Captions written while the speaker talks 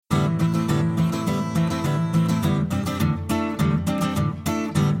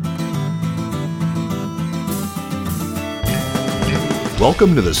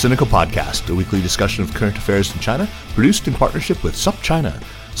Welcome to the Sinica Podcast, a weekly discussion of current affairs in China, produced in partnership with SupChina.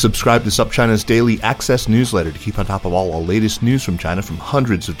 Subscribe to SupChina's daily access newsletter to keep on top of all the latest news from China from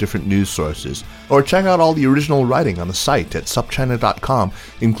hundreds of different news sources. Or check out all the original writing on the site at supchina.com,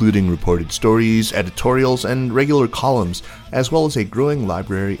 including reported stories, editorials, and regular columns, as well as a growing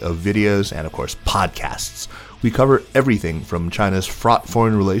library of videos and, of course, podcasts. We cover everything from China's fraught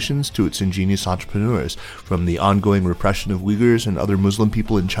foreign relations to its ingenious entrepreneurs, from the ongoing repression of Uyghurs and other Muslim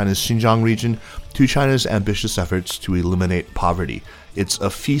people in China's Xinjiang region to China's ambitious efforts to eliminate poverty. It's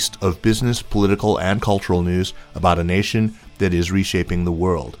a feast of business, political, and cultural news about a nation that is reshaping the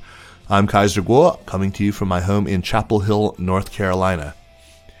world. I'm Kaiser Guo, coming to you from my home in Chapel Hill, North Carolina.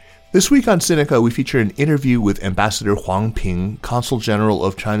 This week on Sinica, we feature an interview with Ambassador Huang, Consul General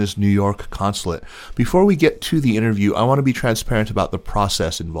of China's New York Consulate. Before we get to the interview, I want to be transparent about the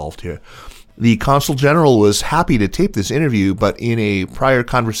process involved here. The Consul General was happy to tape this interview, but in a prior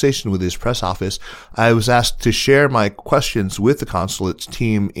conversation with his press office, I was asked to share my questions with the consulate's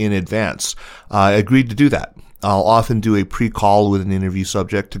team in advance. I agreed to do that. I'll often do a pre-call with an interview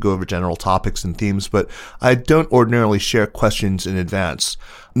subject to go over general topics and themes, but I don't ordinarily share questions in advance.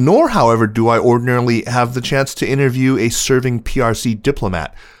 Nor, however, do I ordinarily have the chance to interview a serving P.R.C.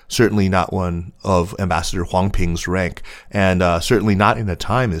 diplomat, certainly not one of Ambassador Huang's rank, and certainly not in a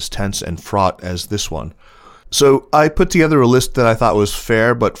time as tense and fraught as this one. So I put together a list that I thought was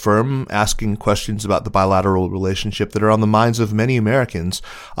fair but firm, asking questions about the bilateral relationship that are on the minds of many Americans.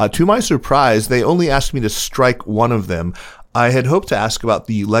 To my surprise, they only asked me to strike one of them. I had hoped to ask about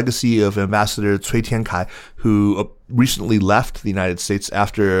the legacy of Ambassador Cui Tiankai, who recently left the United States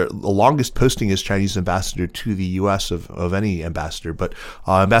after the longest posting as Chinese ambassador to the U.S. of any ambassador. But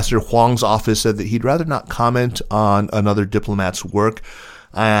Ambassador Huang's office said that he'd rather not comment on another diplomat's work.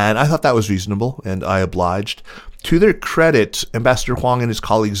 And I thought that was reasonable, and I obliged. To their credit, Ambassador Huang and his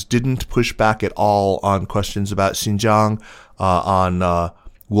colleagues didn't push back at all on questions about Xinjiang, on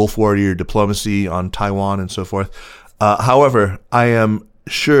wolf warrior diplomacy, on Taiwan, and so forth. However, I am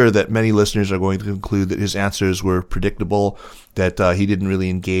sure that many listeners are going to conclude that his answers were predictable, that he didn't really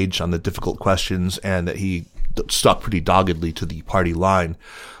engage on the difficult questions, and that he stuck pretty doggedly to the party line.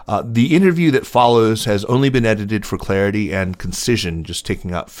 The interview that follows has only been edited for clarity and concision, just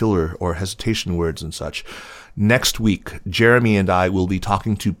taking out filler or hesitation words and such. Next week, Jeremy and I will be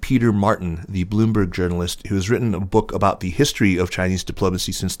talking to Peter Martin, the Bloomberg journalist who has written a book about the history of Chinese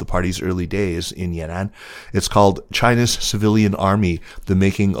diplomacy since the party's early days in Yan'an. It's called China's Civilian Army, The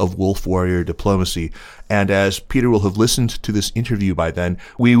Making of Wolf Warrior Diplomacy. And as Peter will have listened to this interview by then,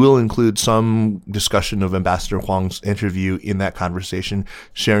 we will include some discussion of Ambassador Huang's interview in that conversation,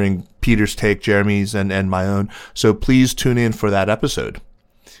 sharing Peter's take, Jeremy's, and my own. So please tune in for that episode.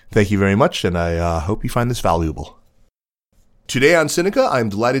 Thank you very much, and I hope you find this valuable. Today on Sinica, I'm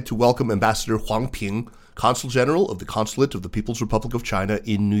delighted to welcome Ambassador Huang, Consul General of the Consulate of the People's Republic of China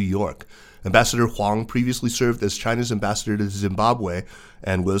in New York. Ambassador Huang previously served as China's ambassador to Zimbabwe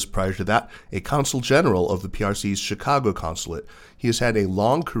and was, prior to that, a Consul General of the P.R.C's Chicago Consulate. He has had a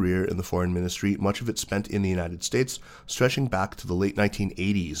long career in the foreign ministry, much of it spent in the United States, stretching back to the late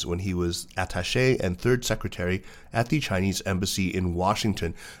 1980s when he was attaché and third secretary at the Chinese embassy in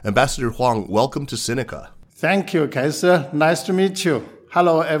Washington. Ambassador Huang, welcome to Sinica. Thank you, Kaiser. Nice to meet you.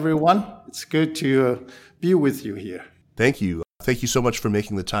 Hello, everyone. It's good to be with you here. Thank you. Thank you so much for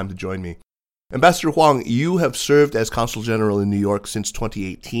making the time to join me. Ambassador Huang, you have served as Consul General in New York since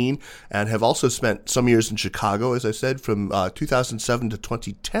 2018 and have also spent some years in Chicago, as I said, from 2007 to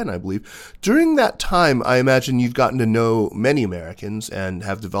 2010, I believe. During that time, I imagine you've gotten to know many Americans and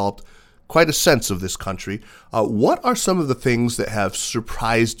have developed quite a sense of this country. What are some of the things that have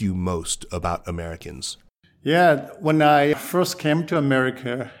surprised you most about Americans? Yeah, when I first came to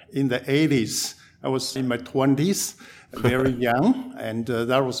America in the 80s, I was in my 20s. Very young, and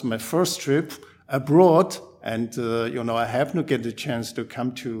that was my first trip abroad, and I happened to get the chance to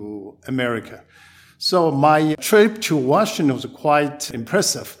come to America. So my trip to Washington was quite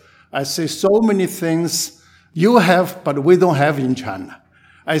impressive. I see so many things you have, but we don't have in China.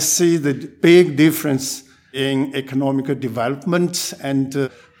 I see the big difference in economic development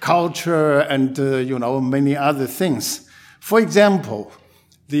and culture and many other things. For example,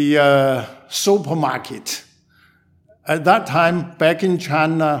 the supermarket. At that time, back in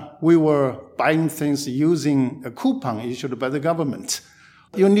China, we were buying things using a coupon issued by the government.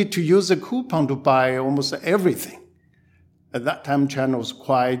 You need to use a coupon to buy almost everything. At that time, China was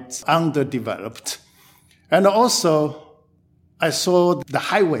quite underdeveloped. And also, I saw the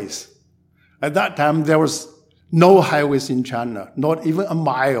highways. At that time, there was no highways in China, not even a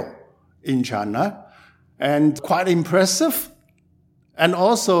mile in China. And quite impressive. And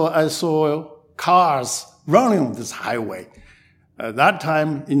also I saw cars running on this highway. At that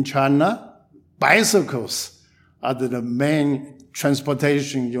time in China, bicycles are the main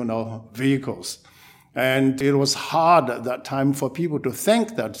transportation, vehicles. And it was hard at that time for people to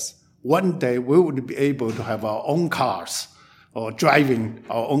think that one day we would be able to have our own cars or driving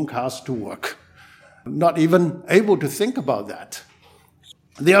our own cars to work. Not even able to think about that.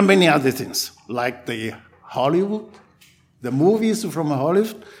 There are many other things, like the Hollywood, the movies from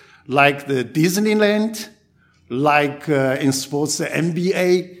Hollywood, like the Disneyland, like in sports, the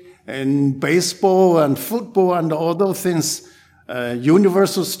NBA, and baseball and football and all those things,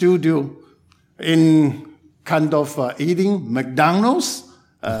 Universal Studio, in kind of eating McDonald's,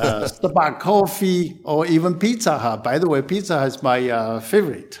 Starbucks coffee, or even Pizza Hut. By the way, Pizza Hut is my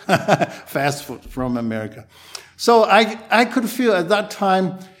favorite fast food from America. So I could feel at that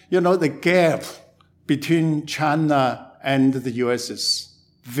time, the gap between China and the U.S. is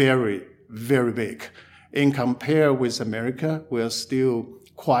very, very big. In compare with America, we are still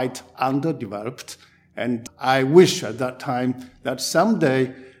quite underdeveloped. And I wish at that time that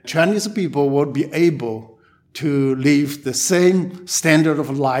someday Chinese people would be able to live the same standard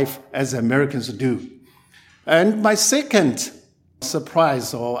of life as Americans do. And my second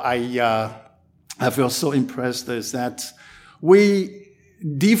surprise, or I feel so impressed, is that we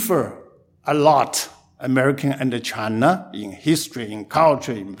differ a lot, American and China, in history, in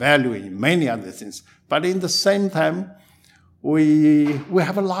culture, in value, in many other things. But in the same time, we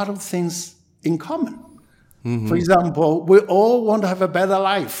have a lot of things in common. Mm-hmm. For example, we all want to have a better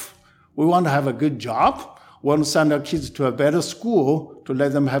life. We want to have a good job. We want to send our kids to a better school to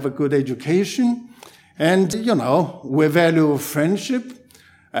let them have a good education. And, we value friendship.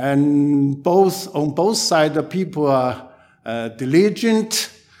 And on both sides, the people are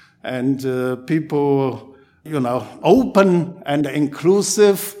diligent and people, open and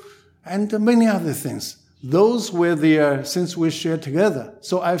inclusive and many other things. Those were there since we shared together.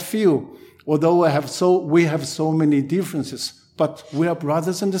 So I feel, although we have so many differences, but we are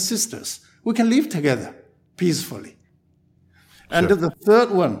brothers and sisters. We can live together peacefully. And Sure. the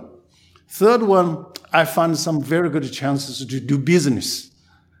third one, I found some very good chances to do business.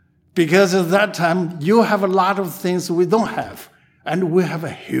 Because at that time, you have a lot of things we don't have. And we have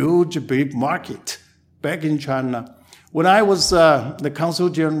a huge, big market back in China. When I was the Consul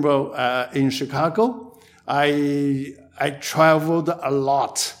General in Chicago, I traveled a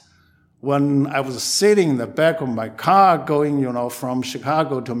lot. When I was sitting in the back of my car going, from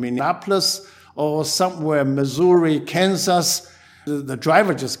Chicago to Minneapolis or somewhere, Missouri, Kansas, the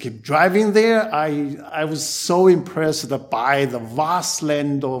driver just kept driving there. I was so impressed by the vast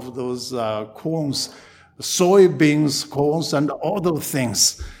land of those corns, soybeans, corns, and all those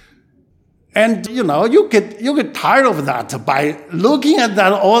things. And, you get tired of that by looking at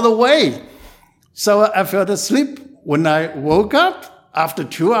that all the way. So I fell asleep. When I woke up, after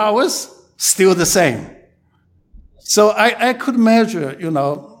 2 hours, still the same. So I could measure,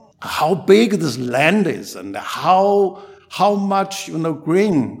 how big this land is and how much,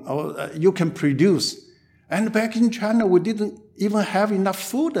 grain you can produce. And back in China, we didn't even have enough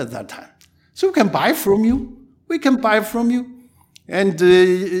food at that time. So we can buy from you. We can buy from you. And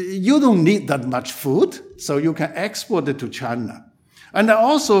you don't need that much food, so you can export it to China. And I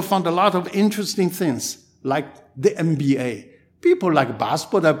also found a lot of interesting things, like the NBA. People like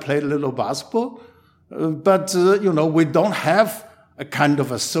basketball, I played a little basketball. But we don't have a kind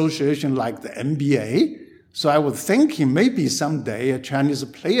of association like the NBA. So I was thinking maybe someday a Chinese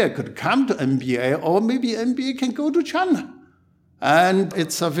player could come to NBA, or maybe NBA can go to China. And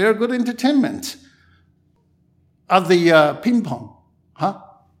it's a very good entertainment. At the ping pong,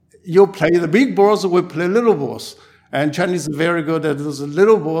 you play the big balls, we play little balls. And Chinese is very good at those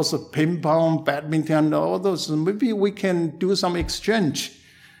little balls of ping pong, badminton, all those. Maybe we can do some exchange.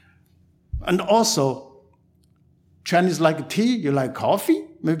 And also, Chinese like tea, you like coffee.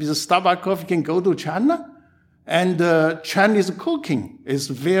 Maybe the Starbucks coffee can go to China. And Chinese cooking is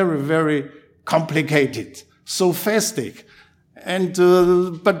very, very complicated, sophisticated. And,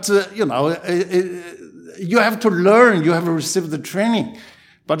 you have to learn, you have to receive the training.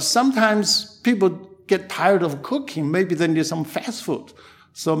 But sometimes people get tired of cooking. Maybe they need some fast food.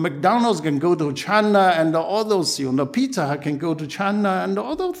 So McDonald's can go to China, and all those, Pizza Hut can go to China, and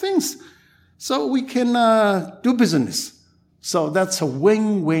all those things. So we can do business. So that's a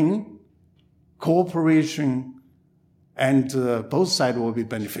win-win cooperation, and both sides will be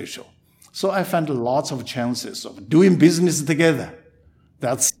beneficial. So I found lots of chances of doing business together.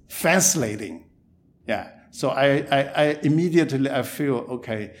 That's fascinating. Yeah. So I immediately feel,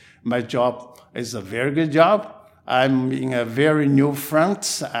 okay, my job is a very good job. I'm in a very new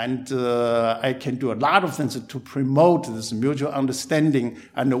front, and I can do a lot of things to promote this mutual understanding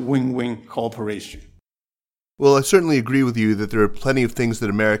and a win-win cooperation. Well, I certainly agree with you that there are plenty of things that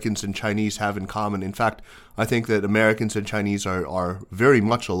Americans and Chinese have in common. In fact, I think that Americans and Chinese are very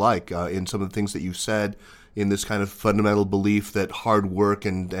much alike in some of the things that you've said, in this kind of fundamental belief that hard work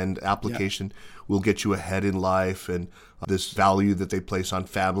and application will get you ahead in life, and this value that they place on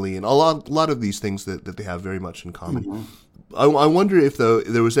family, and a lot of these things that they have very much in common. Mm-hmm. I wonder if, though,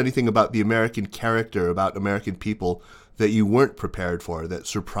 there was anything about the American character, about American people, that you weren't prepared for, that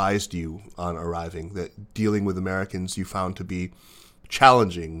surprised you on arriving, that dealing with Americans you found to be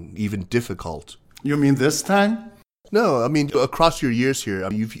challenging, even difficult. You mean this time? No, I mean, across your years here,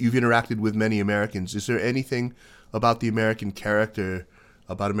 you've interacted with many Americans. Is there anything about the American character,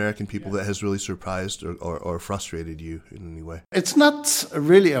 about American people, that has really surprised or frustrated you in any way? It's not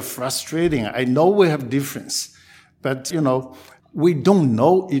really a frustrating. I know we have difference, but, we don't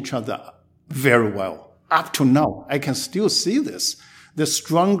know each other very well. Up to now, I can still see this. The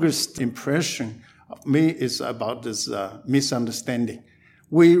strongest impression of me is about this misunderstanding.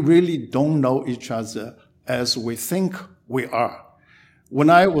 We really don't know each other as we think we are. When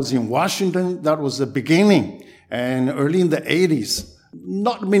I was in Washington, that was the beginning. And early in the 80s,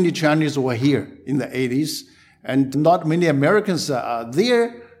 not many Chinese were here in the 80s, and not many Americans are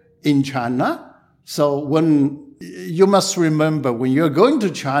there in China. So you must remember, when you're going to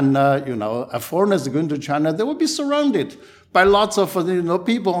China, a foreigner is going to China, they will be surrounded by lots of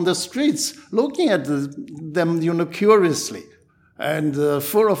people on the streets looking at them curiously. And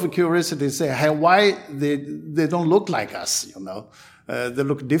full of curiosity, say, hey, why they don't look like us, they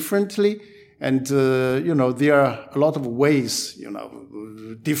look differently. And, there are a lot of ways,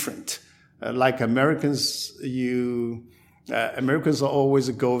 different. Like Americans, Americans always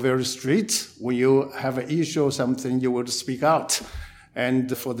go very straight. When you have an issue or something, you would speak out.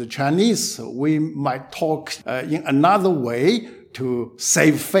 And for the Chinese, we might talk in another way to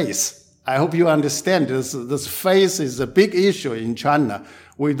save face. I hope you understand this face is a big issue in China.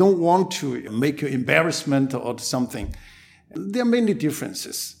 We don't want to make you embarrassment or something. There are many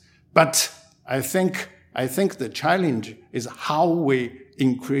differences. But I think the challenge is how we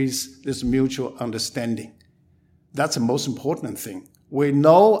increase this mutual understanding. That's the most important thing. I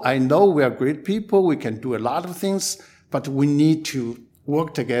know we are great people. We can do a lot of things, but we need to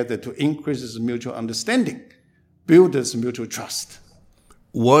work together to increase this mutual understanding, build this mutual trust.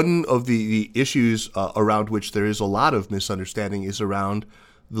 One of the issues around which there is a lot of misunderstanding is around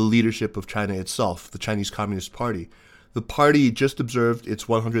the leadership of China itself, the Chinese Communist Party. The party just observed its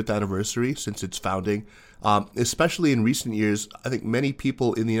 100th anniversary since its founding. Especially in recent years, I think many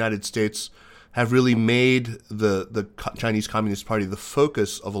people in the United States have really made the Chinese Communist Party the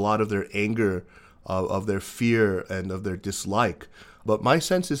focus of a lot of their anger, of their fear, and of their dislike. But my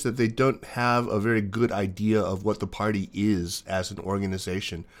sense is that they don't have a very good idea of what the party is as an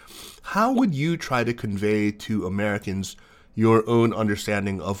organization. How would you try to convey to Americans your own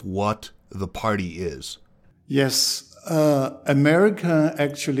understanding of what the party is? Yes. Americans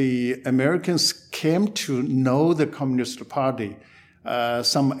came to know the Communist Party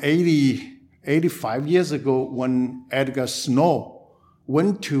some 85 years ago when Edgar Snow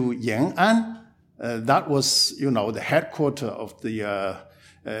went to Yan'an. That was, the headquarters of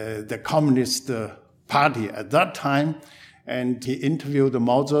the Communist Party at that time. And he interviewed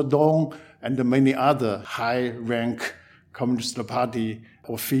Mao Zedong and many other high-rank Communist Party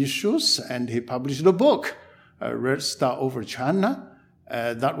officials, and he published a book, Red Star Over China.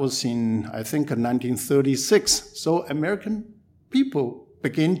 That was in, I think, 1936. So American people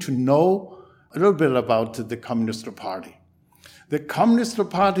began to know a little bit about the Communist Party. The Communist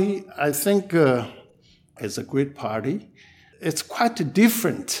Party, I think, is a great party. It's quite a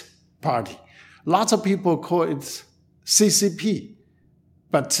different party. Lots of people call it CCP,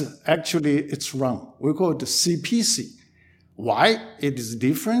 but actually it's wrong. We call it CPC. Why it is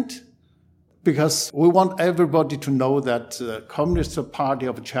different? Because we want everybody to know that the Communist Party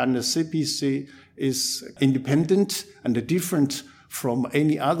of China, CPC, is independent and different from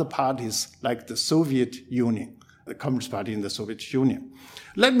any other parties like the Soviet Union, the Communist Party in the Soviet Union.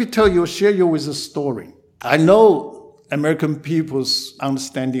 Let me share you with a story. I know American people's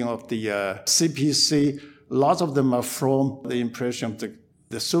understanding of the CPC. Lots of them are from the impression of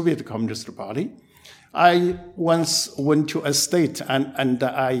the Soviet Communist Party. I once went to a state and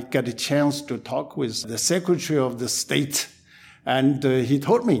I got a chance to talk with the Secretary of the State. And he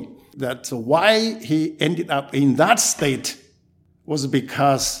told me that why he ended up in that state was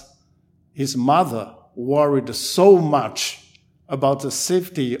because his mother worried so much about the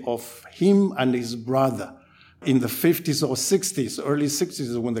safety of him and his brother. in the 50s or 60s, early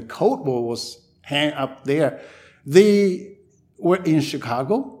 60s, when the Cold War was hanging up there. They were in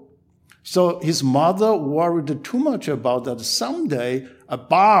Chicago. So his mother worried too much about that. Someday a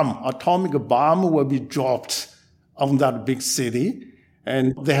atomic bomb will be dropped on that big city,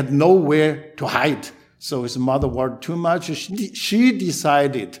 and they had nowhere to hide. So his mother worried too much. She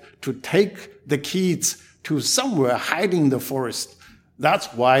decided to take the kids to somewhere hiding in the forest. That's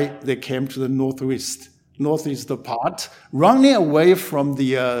why they came to the northeast part, running away from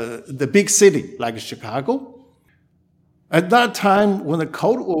the big city like Chicago. At that time, when the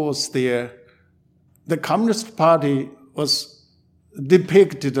Cold War was there, the Communist Party was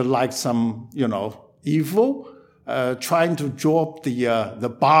depicted like some, evil, trying to drop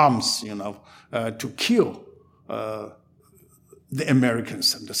the bombs, to kill the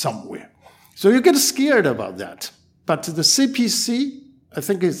Americans somewhere. So you get scared about that. But the CPC, I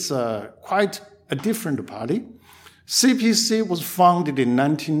think it's quite a different party. CPC was founded in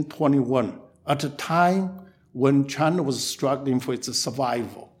 1921 at a time when China was struggling for its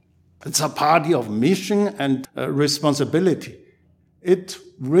survival. It's a party of mission and responsibility. It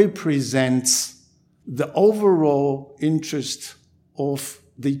represents the overall interest of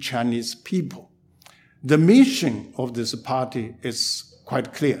the Chinese people. The mission of this party is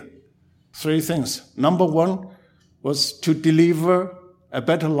quite clear. 3 things. Number 1 was to deliver a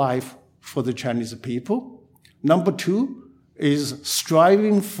better life for the Chinese people. Number 2 is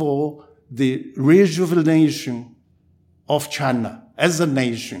striving for the rejuvenation of China as a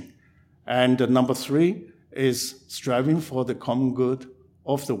nation. And number 3 is striving for the common good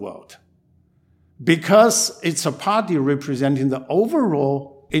of the world. Because it's a party representing the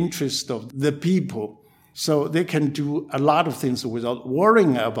overall interest of the people, so they can do a lot of things without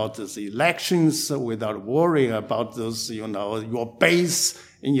worrying about these elections, without worrying about those, your base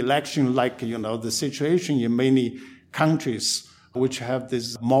in election, like, the situation in many countries which have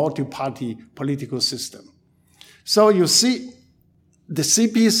this multi-party political system. So you see, the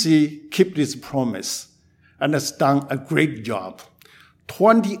CPC kept its promise and has done a great job.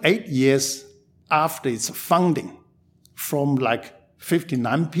 28 years after its founding, from like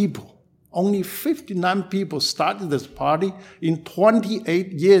 59 people, only 59 people started this party. In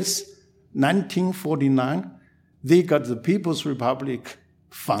 28 years, 1949, they got the People's Republic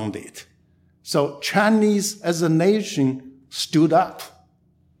founded. So Chinese as a nation stood up.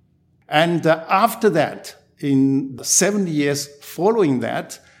 And after that, in the 70 years following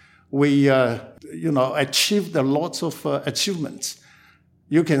that, we, achieved lots of achievements.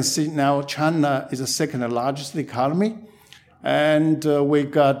 You can see now China is the second largest economy, and we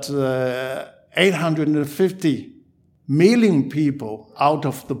got 850 million people out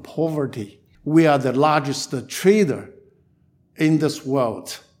of the poverty. We are the largest trader in this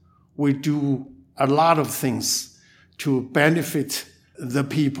world. We do a lot of things to benefit the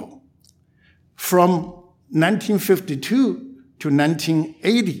people. From 1952 to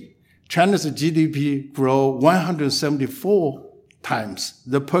 1980, China's GDP grew 174 times.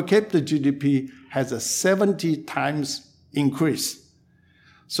 The per capita GDP has a 70 times increase.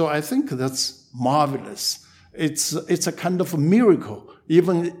 So I think that's marvelous. It's a kind of a miracle,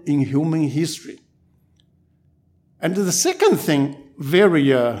 even in human history. And the second thing,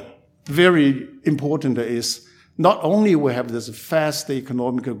 very important, is not only we have this fast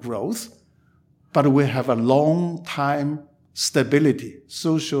economic growth, but we have a long time stability,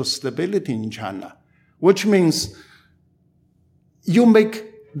 social stability in China, which means you make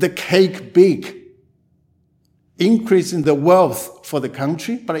the cake big, increasing the wealth for the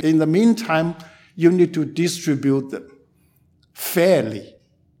country, but in the meantime, you need to distribute them fairly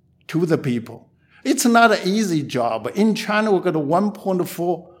to the people. It's not an easy job. In China, we've got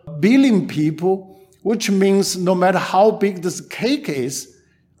 1.4 billion people, which means no matter how big this cake is,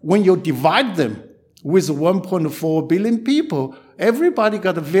 when you divide them with 1.4 billion people, everybody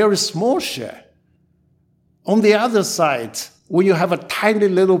got a very small share. On the other side, when you have a tiny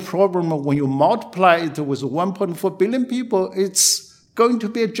little problem, when you multiply it with 1.4 billion people, it's going to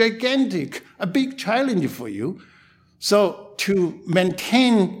be a big challenge for you. So to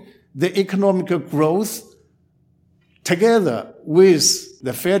maintain the economic growth together with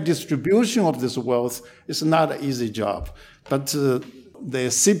the fair distribution of this wealth is not an easy job. But the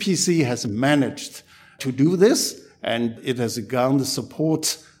CPC has managed to do this, and it has garnered the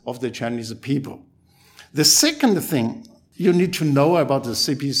support of the Chinese people. The second thing you need to know about the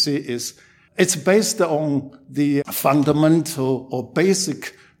CPC is it's based on the fundamental or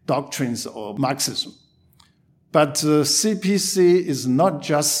basic doctrines of Marxism. But CPC is not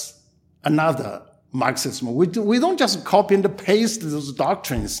just another Marxism. We don't just copy and paste those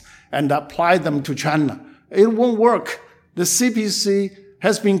doctrines and apply them to China it won't work. The CPC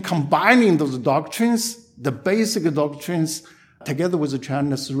has been combining those doctrines, the basic doctrines, together with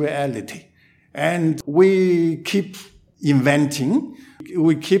China's reality. And we keep inventing.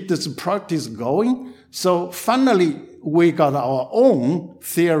 We keep this practice going. So finally, we got our own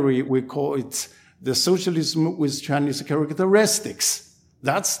theory. We call it the socialism with Chinese characteristics.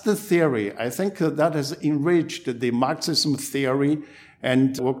 That's the theory. I think that has enriched the Marxism theory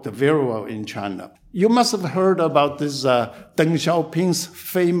and worked very well in China. You must have heard about this Deng Xiaoping's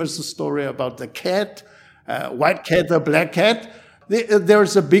famous story about the cat, white cat or black cat.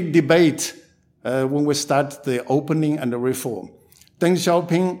 There's a big debate when we start the opening and the reform. Deng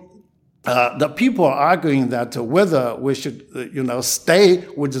Xiaoping, the people are arguing that whether we should, stay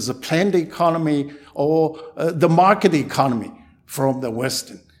with the planned economy or the market economy from the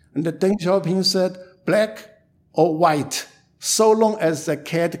Western. And the Deng Xiaoping said, black or white, so long as the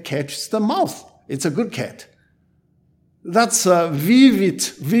cat catches the mouse, it's a good cat. That's a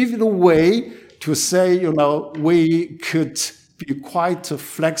vivid way to say, we could be quite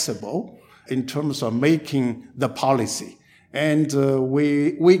flexible in terms of making the policy. And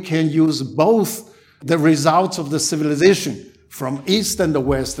we can use both the results of the civilization from East and the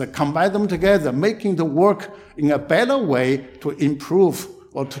West, combine them together, making the work in a better way to improve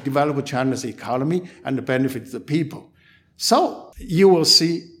or to develop China's economy and benefit the people. So you will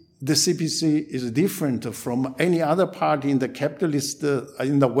see the CPC is different from any other party in the capitalist,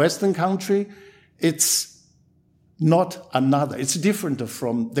 in the Western country. It's not another. It's different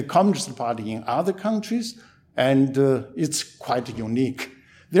from the Communist Party in other countries, and it's quite unique.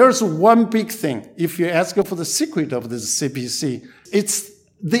 There's one big thing. If you ask for the secret of this CPC, it's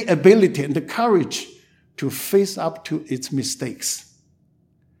the ability and the courage to face up to its mistakes.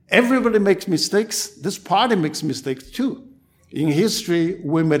 Everybody makes mistakes. This party makes mistakes too. In history,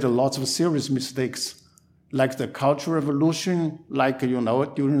 we made a lot of serious mistakes, like the Cultural Revolution, like, during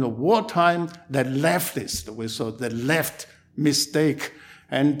the wartime, the leftist, we saw the left mistake,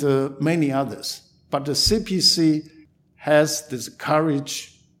 and many others. But the CPC has this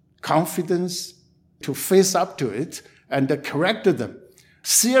courage, confidence to face up to it and correct them.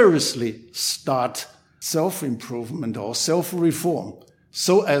 Seriously start self-improvement or self-reform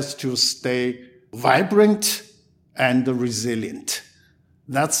so as to stay vibrant and resilient.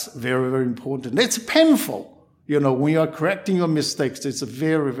 That's very, very important. It's painful. When you're correcting your mistakes, it's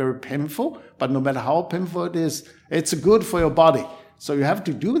very, very painful. But no matter how painful it is, it's good for your body. So you have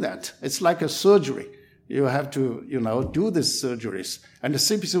to do that. It's like a surgery. You have to, do these surgeries. And the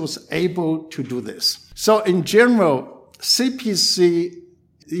CPC was able to do this. So in general, CPC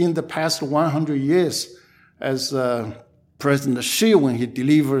in the past 100 years, as President Xi, when he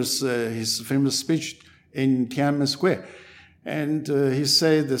delivers his famous speech in Tiananmen Square, and he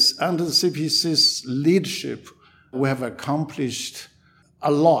said this, under the CPC's leadership, we have accomplished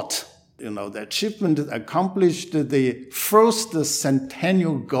a lot. The achievement accomplished the first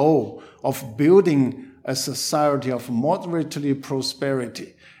centennial goal of building a society of moderately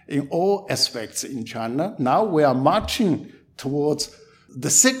prosperity in all aspects in China. Now we are marching towards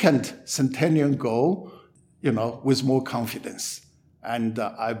the second centennial goal, with more confidence. And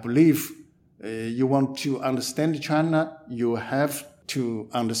I believe you want to understand China, you have to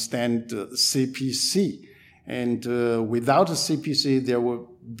understand CPC. And without a CPC, there will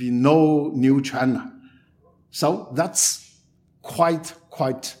be no new China. So that's quite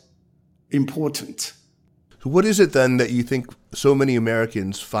important. So what is it then that you think so many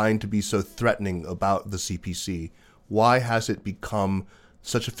Americans find to be so threatening about the CPC? Why has it become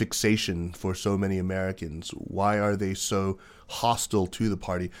such a fixation for so many Americans? Why are they so hostile to the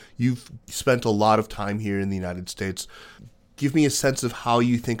party? You've spent a lot of time here in the United States. Give me a sense of how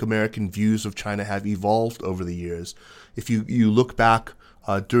you think American views of China have evolved over the years. If you look back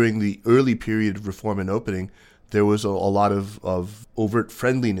during the early period of reform and opening, there was a lot of overt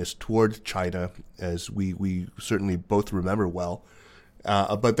friendliness toward China, as we certainly both remember well.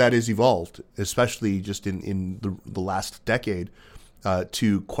 But that has evolved, especially just in the last decade,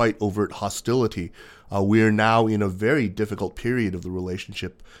 to quite overt hostility. We are now in a very difficult period of the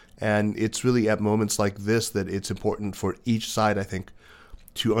relationship, and it's really at moments like this that it's important for each side, I think,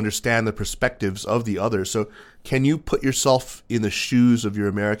 to understand the perspectives of the other. So can you put yourself in the shoes of your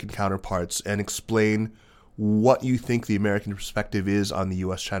American counterparts and explain what you think the American perspective is on the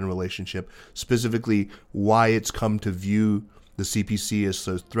U.S.-China relationship, specifically why it's come to view the CPC as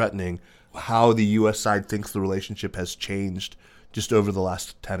so threatening, how the U.S. side thinks the relationship has changed just over the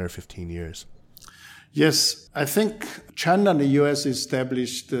last 10 or 15 years? Yes, I think China and the U.S.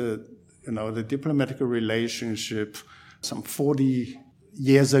 established the diplomatic relationship some 40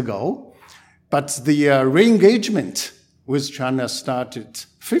 years ago. But the re-engagement with China started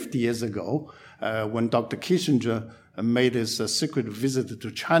 50 years ago when Dr. Kissinger made his secret visit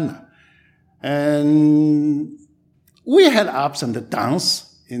to China. And we had ups and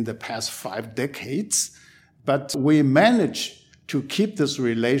downs in the past 5 decades, but we managed to keep this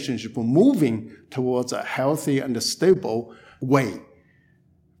relationship moving towards a healthy and stable way.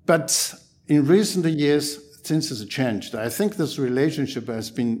 But in recent years, things have changed. I think this relationship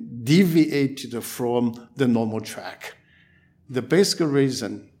has been deviated from the normal track. The basic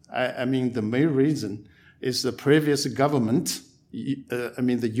reason, the main reason, is the previous government,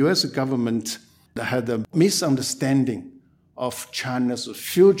 the U.S. government had a misunderstanding of China's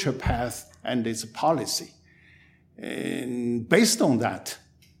future path and its policy. And based on that,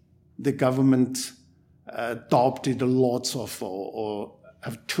 the government adopted lots of, or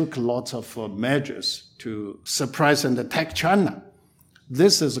took lots of measures to suppress and attack China.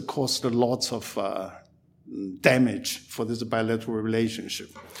 This has caused lots of damage for this bilateral relationship.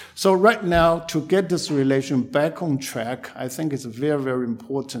 So right now, to get this relation back on track, I think it's very, very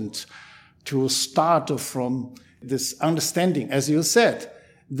important to start from this understanding. As you said,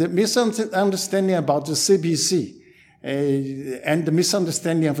 the misunderstanding about the CPC and the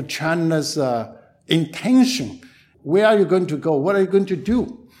misunderstanding of China's intention. Where are you going to go? What are you going to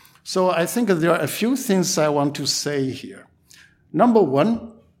do? So I think there are a few things I want to say here. Number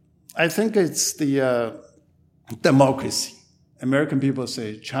one, I think it's the democracy. American people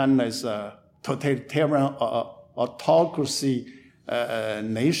say China is a totalitarian autocracy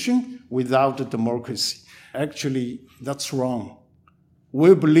nation without a democracy. Actually, that's wrong.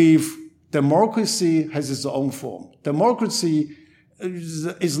 We believe democracy has its own form. Democracy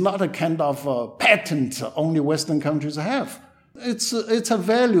is not a kind of patent only Western countries have. It's a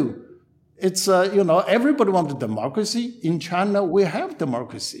value. It's everybody wants democracy. In China, we have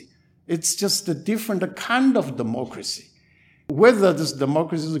democracy. It's just a different kind of democracy. Whether this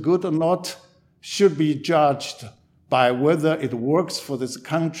democracy is good or not should be judged by whether it works for this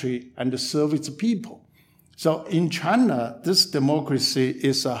country and serve its people. So in China, this democracy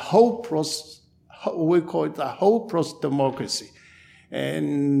is a we call it a whole process democracy.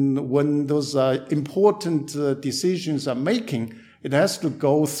 And when those important decisions are making, it has to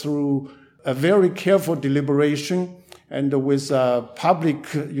go through a very careful deliberation and with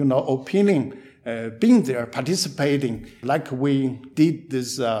public, opinion being there, participating, like we did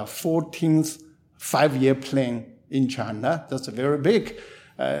this 14th 5-year plan in China. That's very big.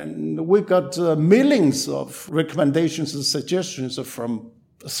 And we got millions of recommendations and suggestions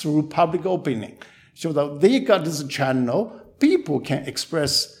through public opinion. So that they got this channel, people can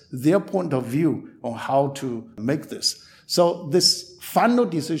express their point of view on how to make this. So this final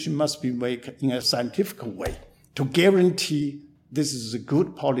decision must be made in a scientific way to guarantee this is a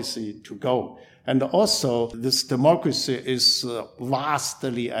good policy to go. And also, this democracy is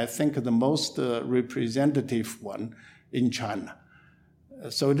vastly, I think, the most representative one in China.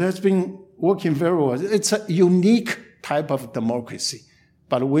 So it has been working very well. It's a unique type of democracy.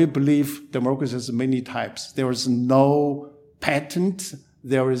 But we believe democracy has many types. There is no patent.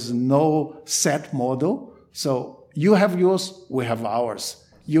 There is no set model. So you have yours, we have ours.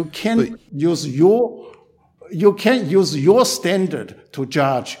 You can't use your standard to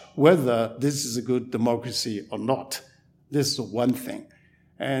judge whether this is a good democracy or not. This is one thing.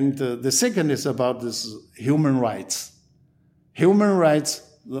 And the second is about this human rights. Human rights,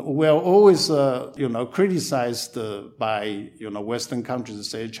 we are always, criticized by, Western countries to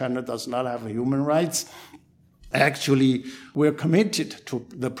say China does not have human rights. Actually, we're committed to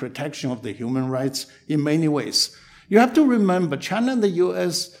the protection of the human rights in many ways. You have to remember, China and the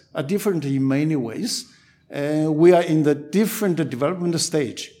U.S. are different in many ways. We are in the different development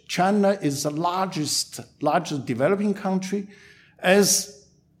stage. China is the largest developing country. As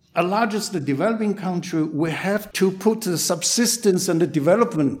a largest developing country, we have to put the subsistence and the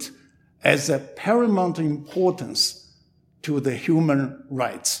development as a paramount importance to the human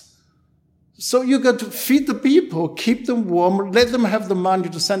rights. So you got to feed the people, keep them warm, let them have the money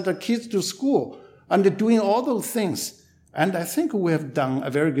to send their kids to school, and doing all those things. And I think we have done a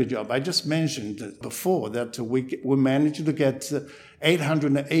very good job. I just mentioned before that we managed to get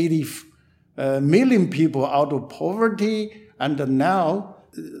 880 million people out of poverty, and now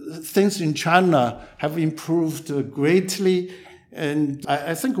things in China have improved greatly. And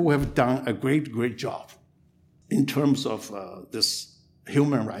I think we have done a great job in terms of this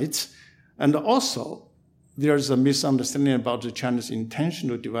human rights. And also, there's a misunderstanding about the China's intention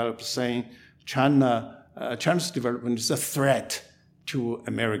to develop, saying China's development is a threat to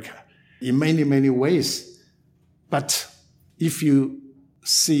America in many ways. But if you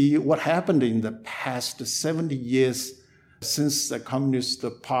see what happened in the past 70 years since the Communist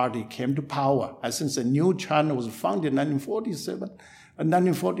Party came to power, and since the new China was founded in 1947 and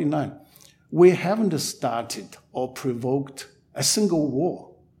 1949, we haven't started or provoked a single war.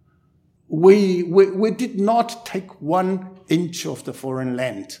 We did not take 1 inch of the foreign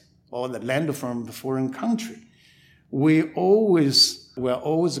land or the land from the foreign country. We were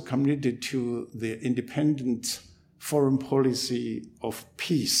always committed to the independent foreign policy of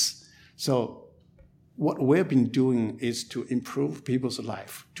peace. So what we've been doing is to improve people's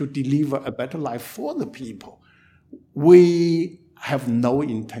life, to deliver a better life for the people. We have no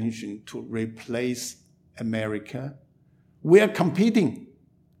intention to replace America. We are competing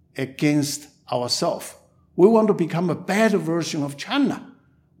against ourselves. We want to become a better version of China.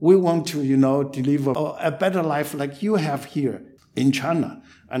 We want to, deliver a better life like you have here in China.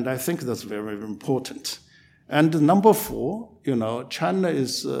 And I think that's very, very important. And number 4, China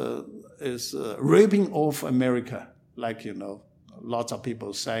is ripping off America, like, lots of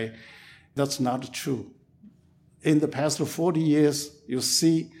people say. That's not true. In the past 40 years, you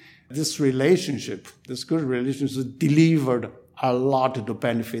see this good relationship delivered a lot to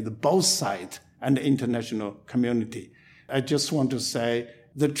benefit both sides and the international community. I just want to say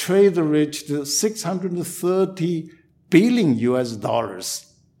the trade reached $630 billion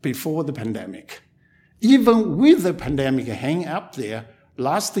before the pandemic. Even with the pandemic hanging up there,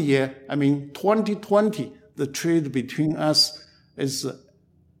 last year, 2020, the trade between us is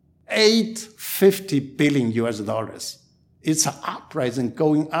 $850 billion. It's uprising,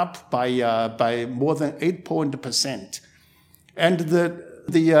 going up by more than 8%. And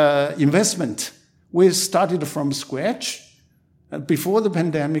the investment, we started from scratch. Before the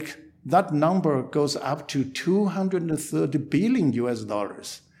pandemic, that number goes up to $230 billion.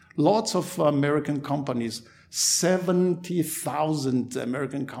 Lots of American companies, 70,000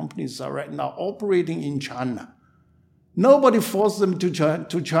 American companies are right now operating in China. Nobody forced them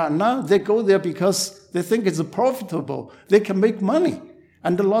to China. They go there because they think it's profitable. They can make money.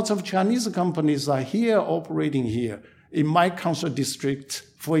 And lots of Chinese companies are here, operating here. In my Consul district,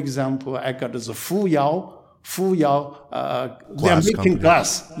 for example, I got the Fuyao, they're making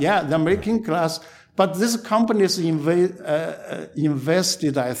glass. Yeah, they're making glass. But this company has invested,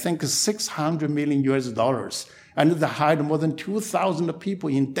 I think, $600 million. And they hired more than 2,000 people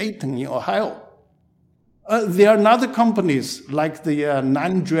in Dayton, in Ohio. There are other companies like the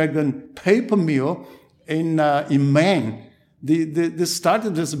Nine Dragon paper mill in Maine. They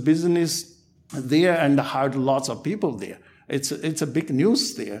started this business there and hired lots of people there. It's a big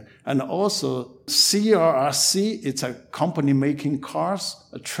news there. And also P.R.C, it's a company making cars,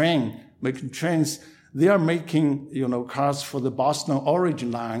 making trains. They are making, cars for the Boston Orange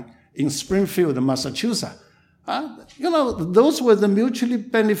line in Springfield, Massachusetts. Those were the mutually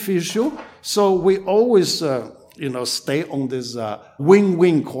beneficial. So we always, stay on this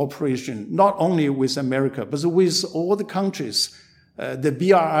win-win cooperation, not only with America, but with all the countries. The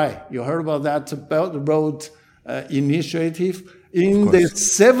BRI, you heard about that Belt and Road Initiative. In the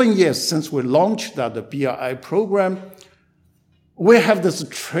 7 years since we launched the BRI program, we have this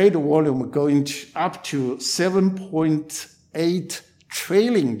trade volume going up to $7.8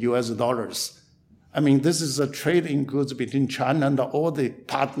 trillion. This is a trade in goods between China and all the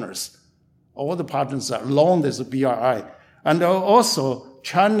partners. All the partners are along this BRI. And also,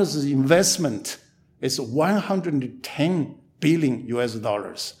 China's investment is $110 billion.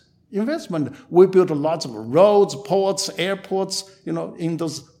 Investment, we built lots of roads, ports, airports, in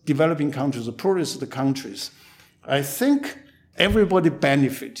those developing countries, the poorest countries. I think everybody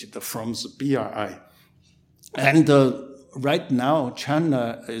benefited from the BRI. And right now,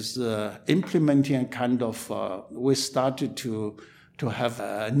 China is implementing a kind of, we started to have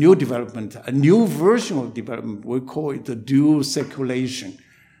a new development, a new version of development. We call it the dual circulation,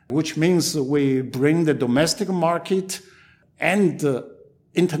 which means we bring the domestic market and the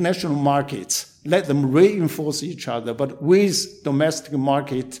international markets, let them reinforce each other, but with domestic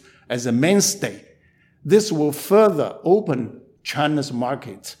market as a mainstay. This will further open China's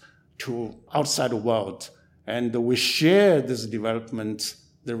market to outside world. And we share this development,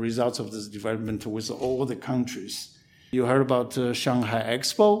 the results of this development with all the countries. You heard about Shanghai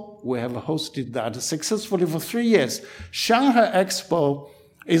Expo. We have hosted that successfully for 3 years. Shanghai Expo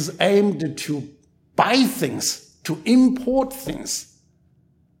is aimed to buy things, to import things.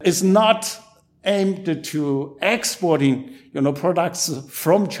 It's not aimed to exporting, products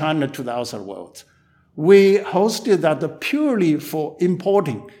from China to the outside world. We hosted that purely for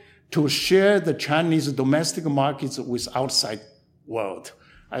importing, to share the Chinese domestic markets with outside world.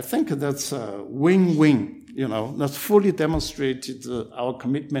 I think that's a win-win, that's fully demonstrated our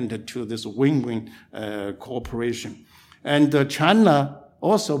commitment to this win-win cooperation. And China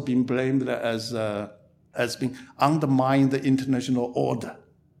also been blamed as being undermining the international order,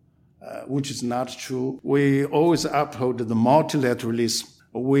 which is not true. We always uphold the multilateralism.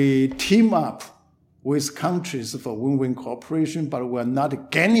 We team up with countries for win-win cooperation, but we're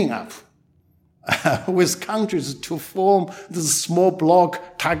not ganging up with countries to form this small bloc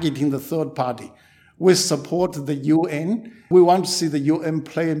targeting the third party. We support the UN. We want to see the UN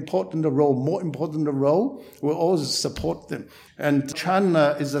play more important role. We always support them. And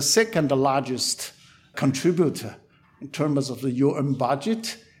China is the second largest contributor in terms of the UN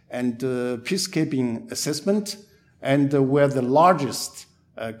budget and peacekeeping assessment, and we're the largest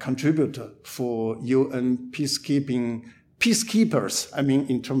contributor for UN peacekeepers.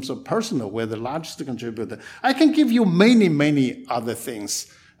 In terms of personnel, we're the largest contributor. I can give you many, many other things,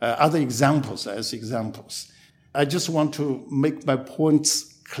 other examples as examples. I just want to make my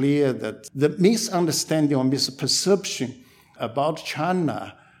points clear that the misunderstanding or misperception about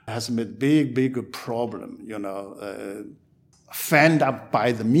China has been a big problem, fanned up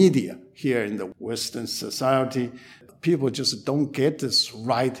by the media here in the Western society. People just don't get this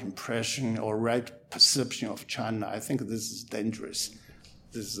right impression or right perception of China. I think this is dangerous.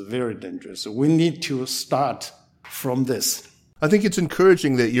 This is very dangerous. So we need to start from this. I think it's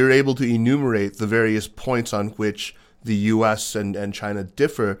encouraging that you're able to enumerate the various points on which the U.S. and China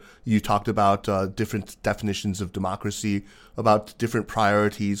differ. You talked about different definitions of democracy, about different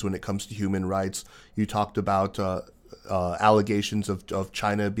priorities when it comes to human rights. You talked about allegations of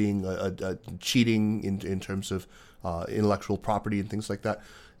China being cheating in terms of intellectual property and things like that.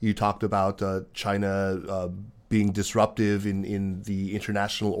 You talked about China being disruptive in the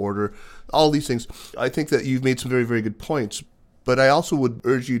international order, all these things. I think that you've made some very, very good points, but I also would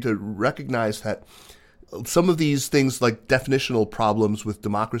urge you to recognize that some of these things like definitional problems with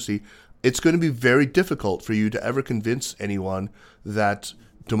democracy, it's going to be very difficult for you to ever convince anyone that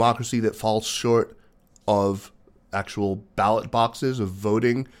democracy that falls short of actual ballot boxes, of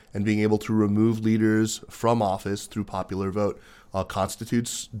voting and being able to remove leaders from office through popular vote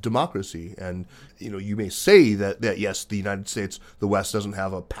constitutes democracy. And, you may say that yes, the United States, the West doesn't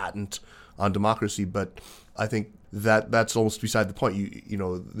have a patent on democracy, but I think that's almost beside the point.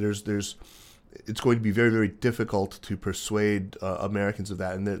 It's going to be very, very difficult to persuade Americans of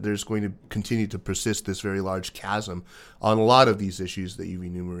that, and there's going to continue to persist this very large chasm on a lot of these issues that you've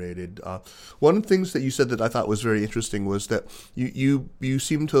enumerated. One of the things that you said that I thought was very interesting was that you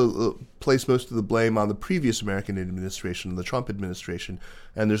seem to place most of the blame on the previous American administration, the Trump administration,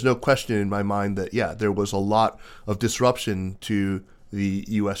 and there's no question in my mind that, there was a lot of disruption to the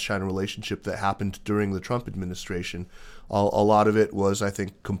U.S.-China relationship that happened during the Trump administration. A lot of it was, I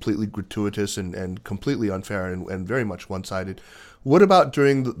think, completely gratuitous and completely unfair and very much one-sided. What about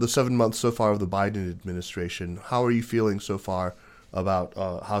during the 7 months so far of the Biden administration? How are you feeling so far about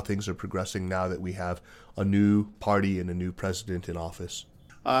how things are progressing now that we have a new party and a new president in office?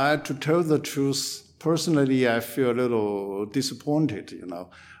 To tell the truth, personally, I feel a little disappointed.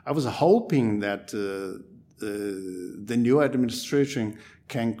 I was hoping that the new administration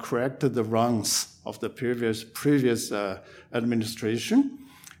can correct the wrongs of the previous administration.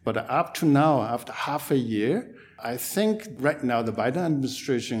 But up to now, after half a year, I think right now the Biden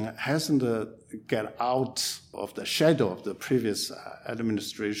administration hasn't get out of the shadow of the previous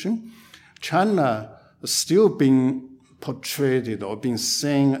administration. China is still being portrayed or being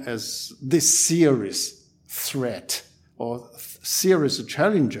seen as this serious threat or serious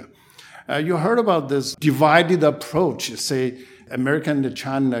challenger. You heard about this divided approach, say America and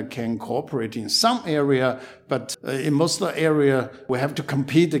China can cooperate in some area, but in most area we have to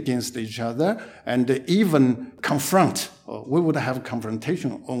compete against each other and even confront. We would have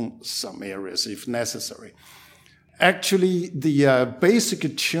confrontation on some areas if necessary. Actually, the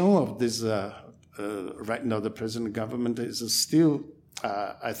basic tune of this right now, the present government is still,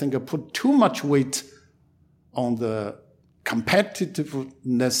 I think, put too much weight on the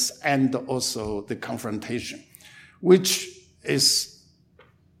competitiveness and also the confrontation, which is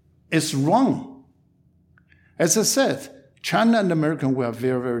wrong. As I said, China and America were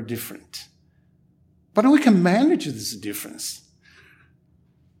very, very different. But we can manage this difference.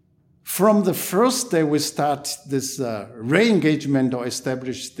 From the first day we start this re-engagement or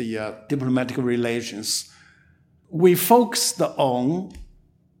establish the diplomatic relations, we focused on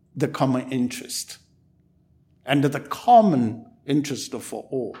the common interest. And the common interest for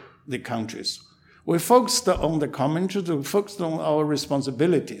all the countries. We focused on the common interest, we focused on our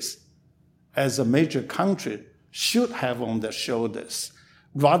responsibilities as a major country should have on their shoulders.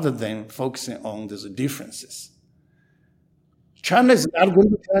 rather than focusing on these differences. China is not going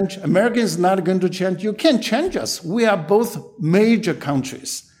to change. America is not going to change. You can't change us. We are both major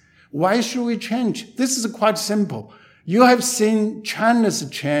countries. Why should we change? This is quite simple. You have seen China's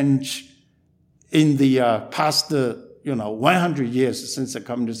change in the past, 100 years since the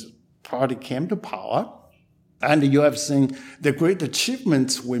Communist Party came to power. And you have seen the great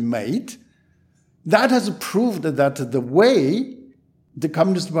achievements we made. That has proved that the way the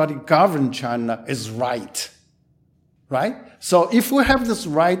Communist Party governed China is right. Right? So if we have this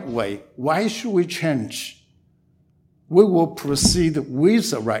right way, why should we change? We will proceed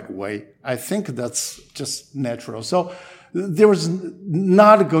with the right way. I think that's just natural. So there is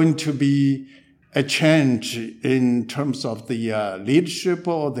not going to be a change in terms of the leadership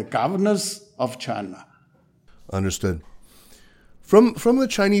or the governance of China. Understood. From the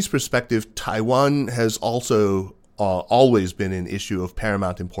Chinese perspective, Taiwan has also always been an issue of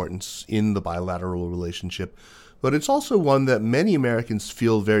paramount importance in the bilateral relationship, but it's also one that many Americans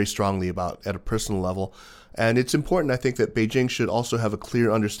feel very strongly about at a personal level. And it's important, I think, that Beijing should also have a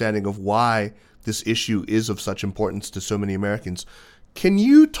clear understanding of why this issue is of such importance to so many Americans. Can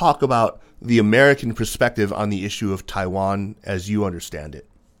you talk about the American perspective on the issue of Taiwan as you understand it?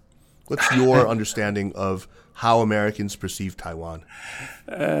 What's your understanding of how Americans perceive Taiwan?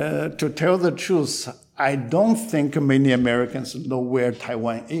 To tell the truth, I don't think many Americans know where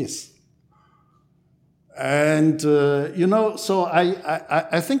Taiwan is. And, so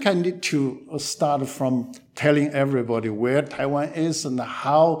I think I need to start from telling everybody where Taiwan is and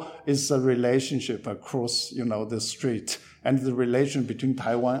how is the relationship across, the strait and the relation between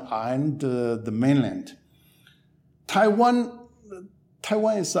Taiwan and the mainland. Taiwan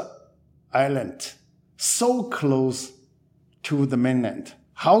is an island so close to the mainland.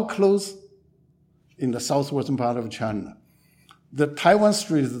 How close? In the southwestern part of China. The Taiwan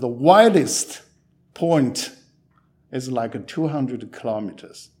Strait is the widest point is like 200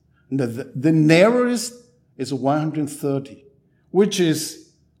 kilometers. The narrowest is 130, which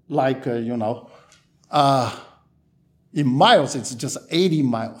is like, in miles, it's just 80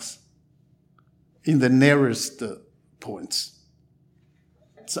 miles in the nearest points.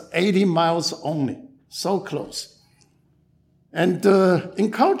 It's 80 miles only, so close. And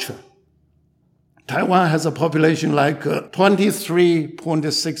in culture, Taiwan has a population like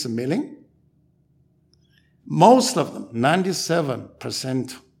 23.6 million. Most of them,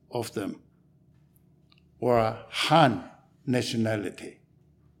 97% of them, were Han nationality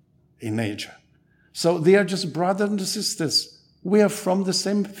in nature. So they are just brothers and sisters. We are from the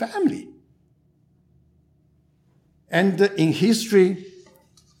same family. And in history,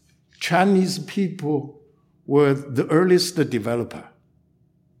 Chinese people were the earliest developer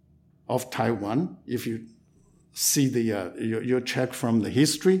of Taiwan. If you see your check from the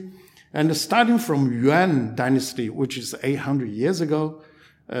history. And starting from Yuan dynasty, which is 800 years ago,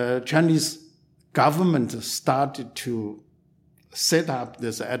 Chinese government started to set up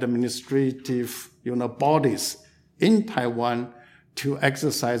this administrative, bodies in Taiwan to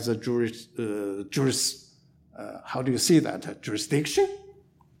exercise the jurisdiction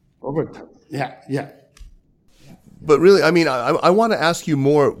over Taiwan. Yeah. But really, I want to ask you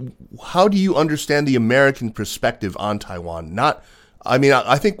more. How do you understand the American perspective on Taiwan?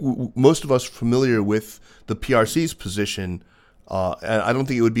 I think most of us are familiar with the P.R.C's position, and I don't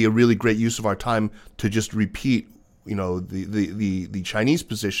think it would be a really great use of our time to just repeat, the Chinese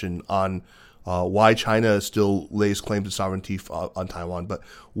position on why China still lays claim to sovereignty on Taiwan. But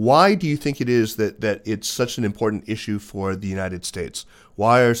why do you think it is that it's such an important issue for the United States?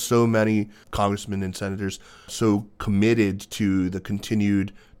 Why are so many congressmen and senators so committed to the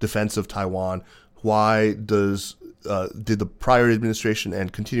continued defense of Taiwan? Why did the prior administration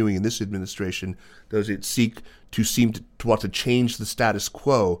and continuing in this administration, does it seem to want to change the status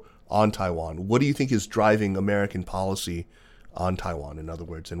quo on Taiwan? What do you think is driving American policy on Taiwan, in other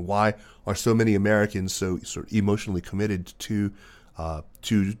words, and why are so many Americans so sort of emotionally committed to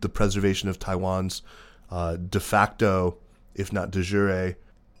the preservation of Taiwan's de facto, if not de jure,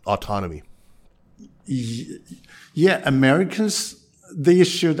 autonomy? Yeah, Americans,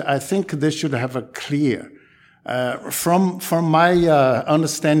 I think they should have a clear. From my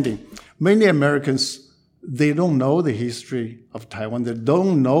understanding, many Americans, they don't know the history of Taiwan. They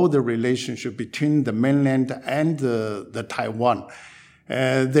don't know the relationship between the mainland and the Taiwan.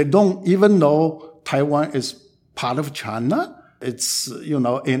 They don't even know Taiwan is part of China. It's,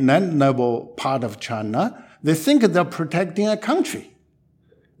 inalienable part of China. They think they're protecting a country.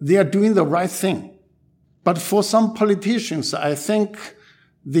 They are doing the right thing. But for some politicians, I think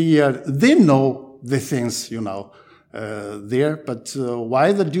they know the things, there. But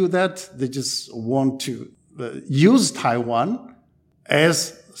why they do that? They just want to use Taiwan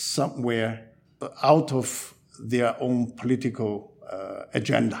as somewhere out of their own political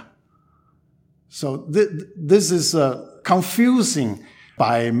agenda. So this is confusing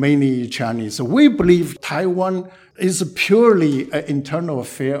by many Chinese. So we believe Taiwan is purely an internal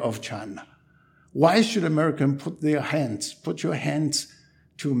affair of China. Why should Americans put your hands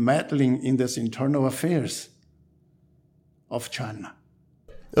to meddling in this internal affairs of China?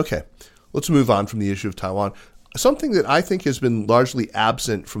 Okay, let's move on from the issue of Taiwan. Something that I think has been largely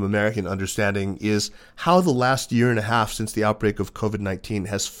absent from American understanding is how the last year and a half since the outbreak of COVID-19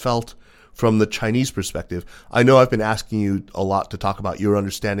 has felt from the Chinese perspective. I know I've been asking you a lot to talk about your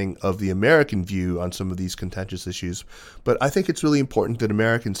understanding of the American view on some of these contentious issues, but I think it's really important that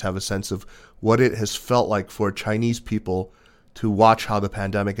Americans have a sense of what it has felt like for Chinese people to watch how the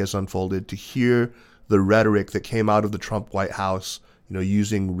pandemic has unfolded, to hear the rhetoric that came out of the Trump White House,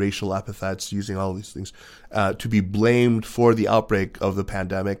 using racial epithets, using all these things, to be blamed for the outbreak of the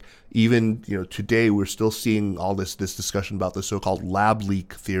pandemic. Even, today we're still seeing all this discussion about the so-called lab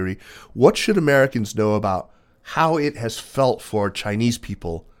leak theory. What should Americans know about how it has felt for Chinese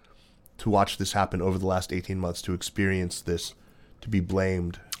people to watch this happen over the last 18 months, to experience this, to be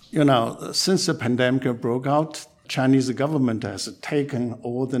blamed? Since the pandemic broke out, Chinese government has taken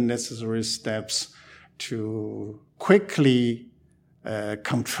all the necessary steps to quickly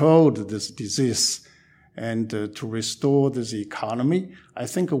control this disease and to restore this economy. I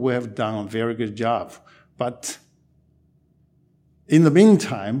think we have done a very good job. But in the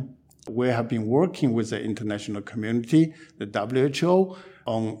meantime, we have been working with the international community, the WHO,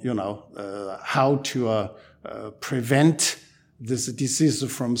 on how to prevent this disease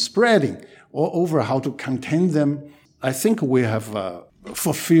from spreading, or over how to contain them. I think we have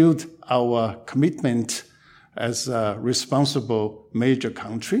fulfilled our commitment as a responsible major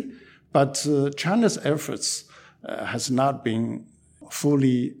country, but China's efforts has not been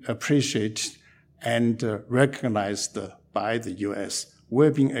fully appreciated and recognized by the U.S.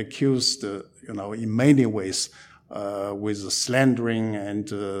 We're being accused, in many ways, with slandering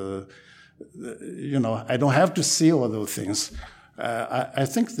and, I don't have to say all those things. I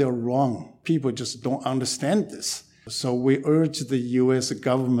think they're wrong. People just don't understand this. So we urge the U.S.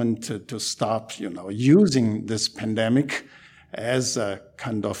 government to stop, using this pandemic as a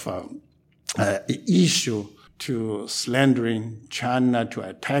kind of issue to slandering China, to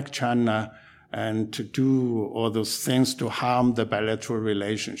attack China, and to do all those things to harm the bilateral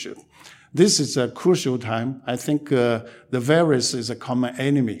relationship. This is a crucial time. I think the virus is a common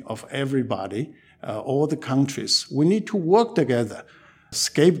enemy of everybody, all the countries. We need to work together.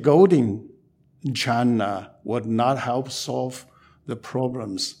 Scapegoating China would not help solve the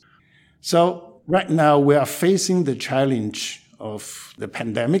problems. So right now we are facing the challenge of the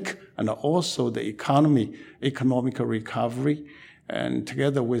pandemic and also the economic recovery, and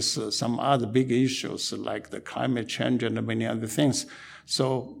together with some other big issues like the climate change and many other things.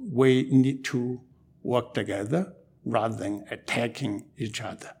 So we need to work together rather than attacking each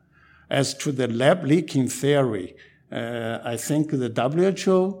other. As to the lab leaking theory, I think the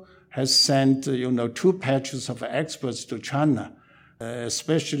WHO has sent, 2 batches of experts to China,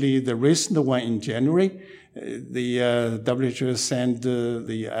 especially the recent one in January. The WHO sent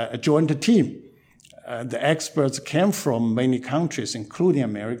a joint team. The experts came from many countries, including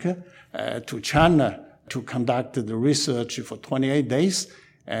America, to China to conduct the research for 28 days.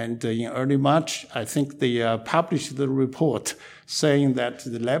 And in early March, I think they published the report saying that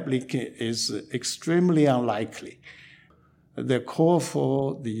the lab leak is extremely unlikely. They call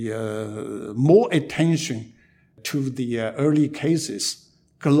for the more attention to the early cases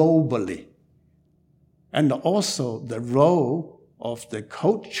globally, and also the role of the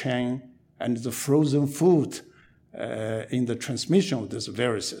cold chain and the frozen food in the transmission of these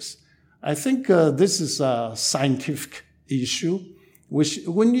viruses. I think this is a scientific issue, which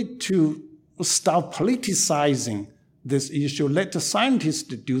we need to stop politicizing this issue. Let the scientists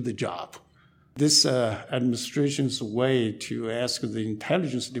do the job. This administration's way to ask the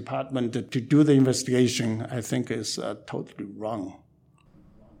intelligence department to do the investigation, I think, is totally wrong.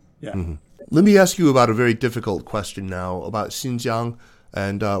 Yeah. Mm-hmm. Let me ask you about a very difficult question now about Xinjiang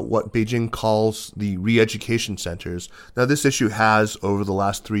and what Beijing calls the re-education centers. Now, this issue has, over the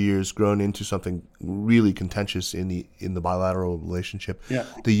last 3 years, grown into something really contentious in the bilateral relationship. Yeah.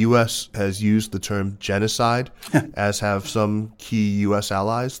 The U.S. has used the term genocide, as have some key U.S.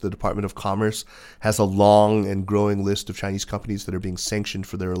 allies. The Department of Commerce has a long and growing list of Chinese companies that are being sanctioned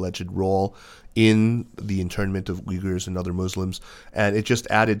for their alleged role in the internment of Uyghurs and other Muslims, and it just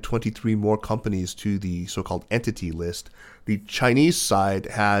added 23 more companies to the so-called entity list. The Chinese side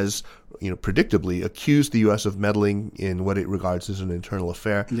has, predictably accused the U.S. of meddling in what it regards as an internal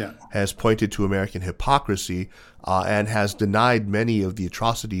affair, has pointed to American hypocrisy, and has denied many of the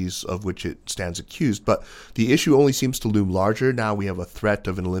atrocities of which it stands accused. But the issue only seems to loom larger. Now we have a threat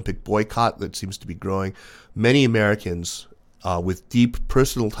of an Olympic boycott that seems to be growing. Many Americans with deep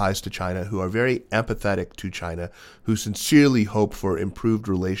personal ties to China, who are very empathetic to China, who sincerely hope for improved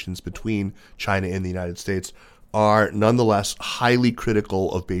relations between China and the United States, are nonetheless highly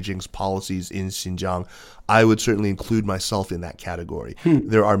critical of Beijing's policies in Xinjiang. I would certainly include myself in that category.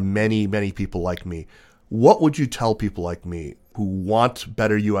 There are many, many people like me. What would you tell people like me who want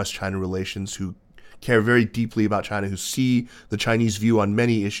better U.S.-China relations, who care very deeply about China, who see the Chinese view on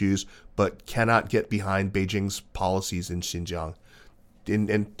many issues, but cannot get behind Beijing's policies in Xinjiang?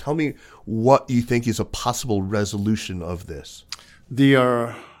 And tell me what you think is a possible resolution of this. There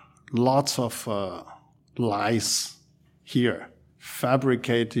are lots of lies here,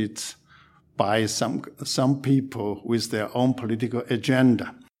 fabricated by some people with their own political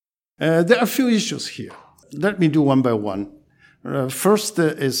agenda. There are a few issues here. Let me do one by one. First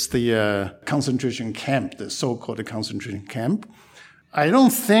is the concentration camp, the so-called concentration camp. I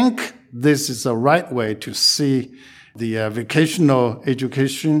don't think this is the right way to see the vocational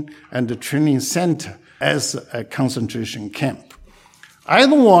education and the training center as a concentration camp. I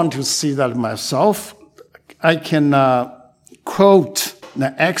don't want to see that myself. I can quote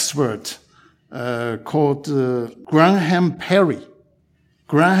an expert called Graham Perry.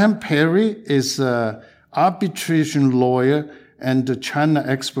 Graham Perry is an arbitration lawyer and a China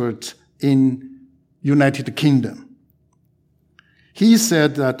expert in United Kingdom. He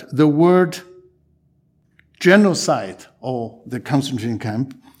said that the word genocide or the concentration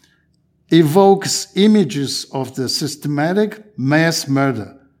camp evokes images of the systematic mass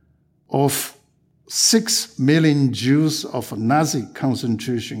murder of 6 million Jews of Nazi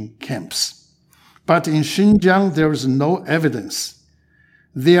concentration camps. But in Xinjiang, there is no evidence.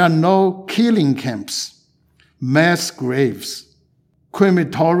 There are no killing camps, mass graves,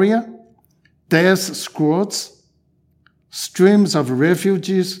 crematoria, death squads, streams of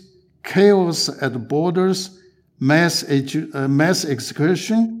refugees, chaos at borders, mass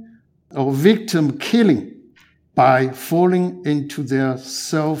execution, or victim killing by falling into their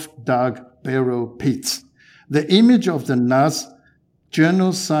self-dug burial pits. The image of the Nazi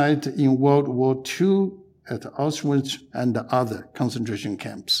genocide in World War II at Auschwitz and other concentration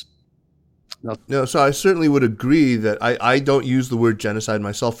camps. No, so I certainly would agree that I don't use the word genocide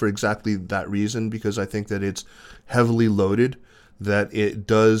myself for exactly that reason, because I think that it's heavily loaded, that it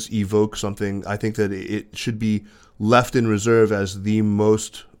does evoke something. I think that it should be left in reserve as the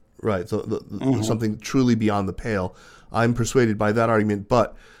most, right, something truly beyond the pale. I'm persuaded by that argument,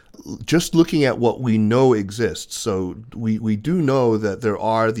 but just looking at what we know exists, so we do know that there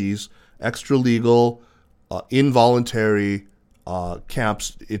are these extra-legal, involuntary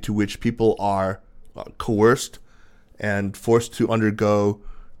camps into which people are coerced and forced to undergo,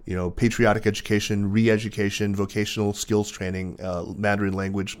 patriotic education, re-education, vocational skills training, Mandarin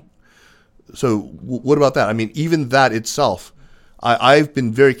language. So what about that? I mean, even that itself, I've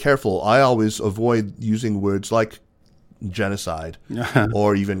been very careful. I always avoid using words like genocide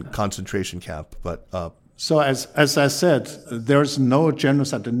or even concentration camp. But so as I said, there's no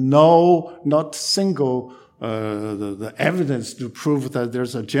genocide, not single the evidence to prove that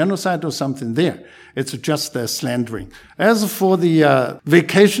there's a genocide or something there. It's just slandering. As for the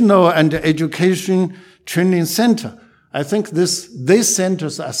vocational and education training center, I think these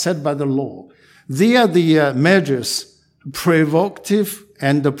centers are set by the law. They are the measures, provocative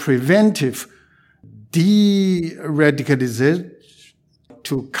and preventive de-radicalization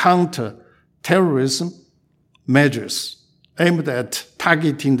to counter terrorism measures aimed at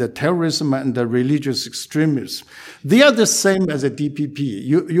targeting the terrorism and the religious extremism. They are the same as the DPP.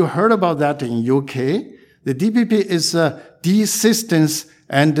 You heard about that in UK. The DPP is a desistance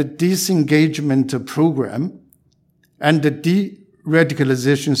and disengagement program, and the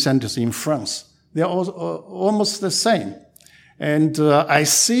de-radicalization centers in France. They are almost the same. And I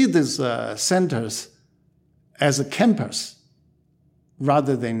see these centers as a campus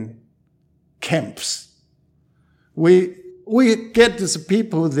rather than camps. We get these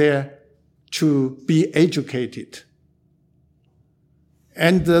people there to be educated.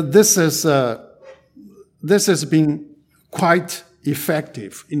 And this has been quite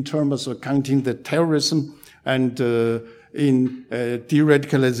effective in terms of counting the terrorism and in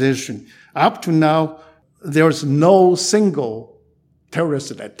de-radicalization. Up to now, there's no single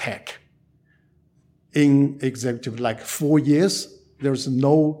terrorist attack. in executive, like 4 years. There's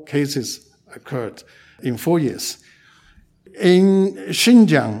no cases occurred in 4 years. In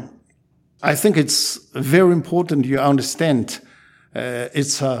Xinjiang, I think it's very important you understand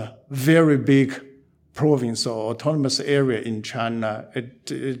it's a very big province or autonomous area in China.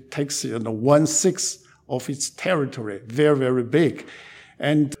 It takes 1/6 of its territory, very, very big.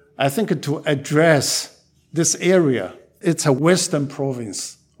 And I think to address this area, it's a western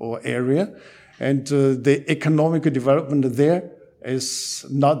province or area, and the economic development there is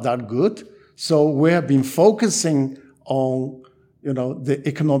not that good. So we have been focusing on, the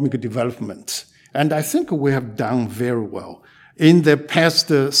economic development. And I think we have done very well. In the past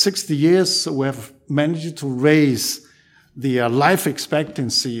 60 years, we have managed to raise the life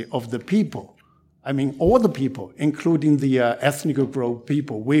expectancy of the people. I mean, all the people, including the ethnic group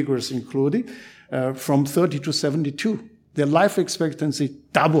people, Uyghurs included, from 30 to 72. Their life expectancy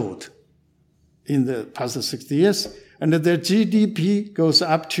doubled in the past 60 years. And their GDP goes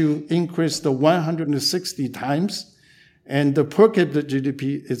up to increase the 160 times. And the per capita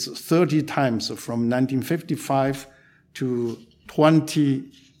GDP is 30 times from 1955 to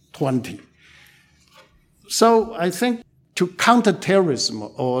 2020. So I think to counter terrorism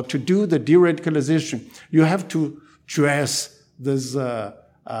or to do the de-radicalization, you have to address these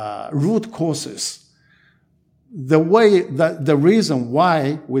root causes. The reason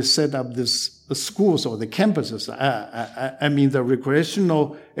why we set up these schools or the campuses, the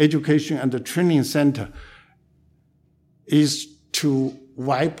recreational education and the training center, is to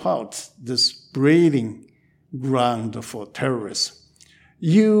wipe out this breeding ground for terrorism.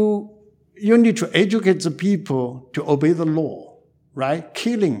 You need to educate the people to obey the law, right?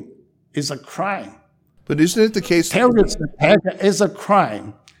 Killing is a crime. But isn't it the case? Terrorist attack is a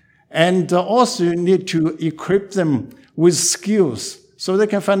crime. And also you need to equip them with skills so they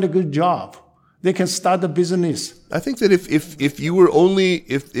can find a good job. They can start a business. I think that if you were only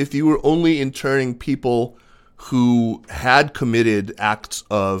interning people who had committed acts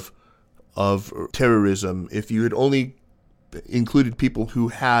of terrorism, if you had only included people who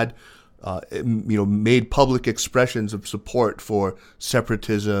had made public expressions of support for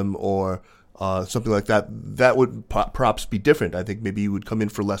separatism or something like that, that would perhaps be different. I think maybe you would come in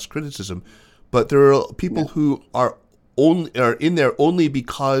for less criticism. But there are people who are in there only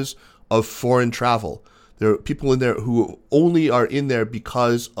because of foreign travel. There are people in there who only are in there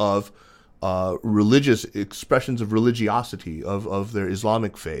because of religious expressions of religiosity of their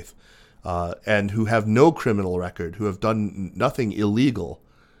Islamic faith, and who have no criminal record, who have done nothing illegal,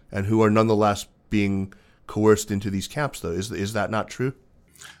 and who are nonetheless being coerced into these camps. Though is that not true?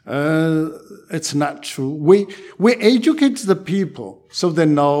 It's not true. We educate the people so they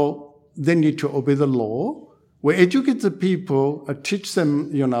know they need to obey the law. We educate the people, teach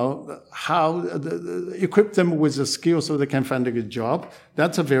them, how, equip them with the skills so they can find a good job.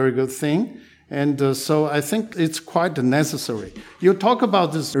 That's a very good thing. And so I think it's quite necessary. You talk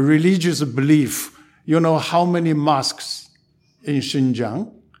about this religious belief. You know how many mosques in Xinjiang?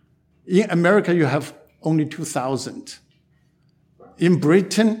 In America, you have only 2,000. In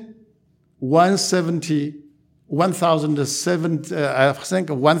Britain,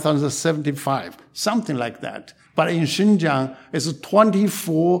 1,075, something like that. But in Xinjiang, it's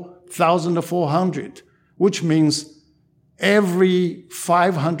 24,400, which means every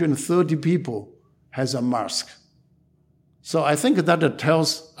 530 people has a mosque. So I think that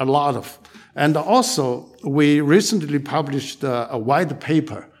tells a lot of. And also, we recently published a white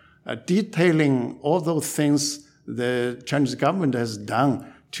paper detailing all those things the Chinese government has done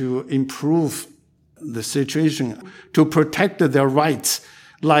to improve the situation, to protect their rights,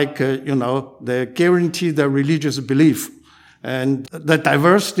 like, they guarantee their religious belief and the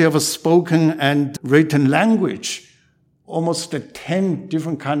diversity of spoken and written language, almost 10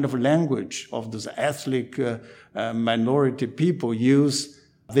 different kind of language of this ethnic minority people use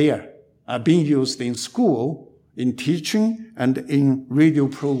there, are being used in school, in teaching, and in radio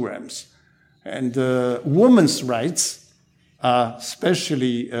programs. And women's rights have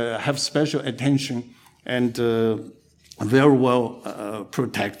special attention and very well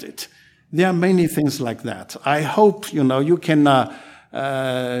protected. There are many things like that. I hope, you can go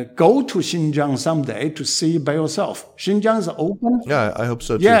to Xinjiang someday to see by yourself. Xinjiang is open. Yeah, I hope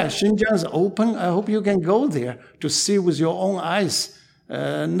so too. Yeah, Xinjiang is open. I hope you can go there to see with your own eyes,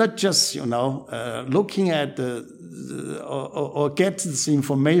 not just, looking at or get this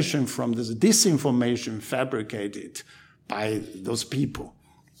information from this disinformation fabricated by those people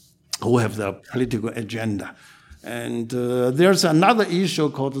who have their political agenda. And there's another issue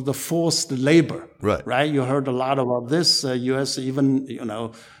called the forced labor. Right. You heard a lot about this. U.S. even,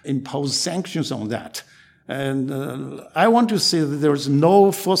 imposed sanctions on that. And I want to say that there's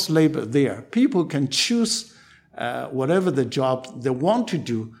no forced labor there. People can choose whatever the job they want to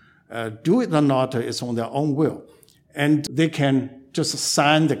do it or not, it's on their own will. And they can just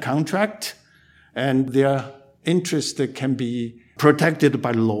sign the contract, and their interest can be protected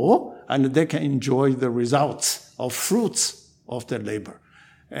by law, and they can enjoy the results or fruits of their labor.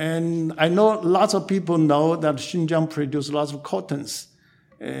 And I know lots of people know that Xinjiang produces lots of cottons.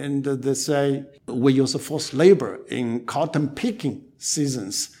 And they say we use forced labor in cotton picking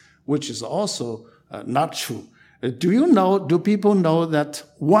seasons, which is also not true. Do people know that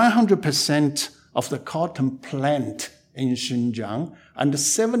 100% of the cotton plant in Xinjiang and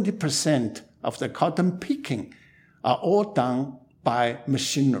 70% of the cotton picking are all done by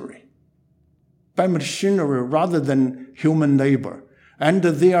machinery? By machinery rather than human labor. And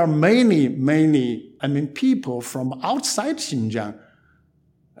there are many, people from outside Xinjiang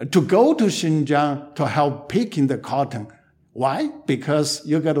to go to Xinjiang to help picking the cotton. Why? Because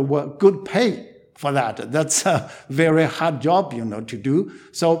you got to work good pay for that. That's a very hard job, to do.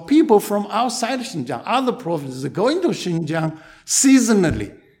 So people from outside Xinjiang, other provinces, are going to Xinjiang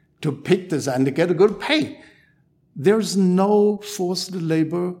seasonally to pick this and get a good pay. There's no forced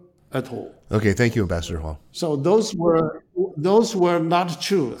labor at all. Okay, thank you, Ambassador Huang. So those were not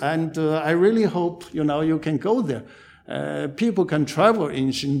true, and I really hope you can go there. People can travel in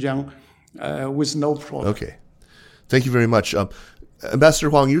Xinjiang with no problem. Okay, thank you very much. Ambassador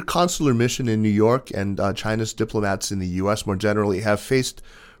Huang, your consular mission in New York and China's diplomats in the U.S. more generally have faced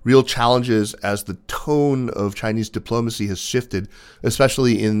real challenges as the tone of Chinese diplomacy has shifted,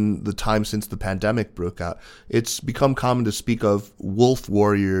 especially in the time since the pandemic broke out. It's become common to speak of wolf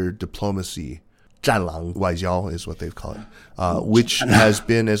warrior diplomacy. 战狼外交 is what they've called it, which has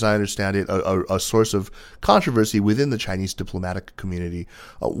been, as I understand it, a source of controversy within the Chinese diplomatic community.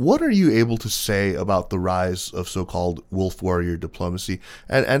 What are you able to say about the rise of so-called wolf warrior diplomacy,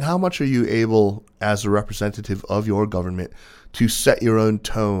 and how much are you able, as a representative of your government, to set your own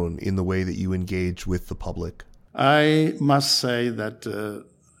tone in the way that you engage with the public? I must say that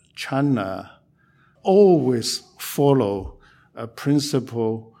China always follow a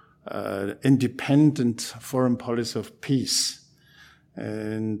principle independent foreign policy of peace.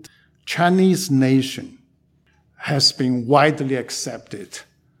 And Chinese nation has been widely accepted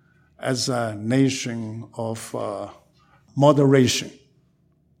as a nation of moderation.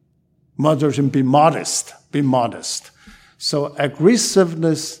 Moderation, be modest. So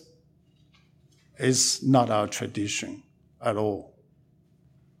aggressiveness is not our tradition at all.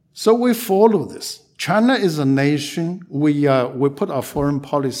 So we follow this. China is a nation, we put our foreign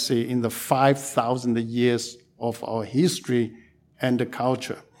policy in the 5,000 years of our history and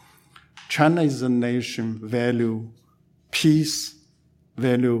culture. China is a nation value peace,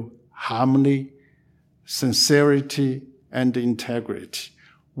 value harmony, sincerity, and integrity.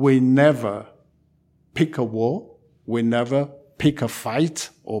 We never pick a war, we never pick a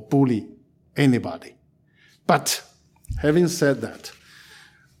fight or bully anybody. But having said that,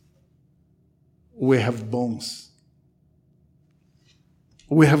 we have bones.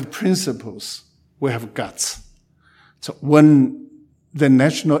 We have principles. We have guts. So when the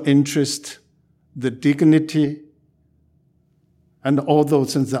national interest, the dignity, and all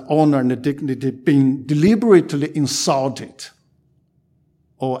those things, the honor and the dignity being deliberately insulted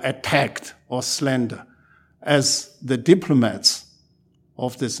or attacked or slandered, as the diplomats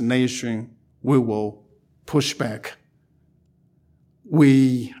of this nation, we will push back.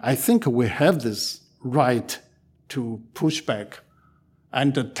 I think we have this right to push back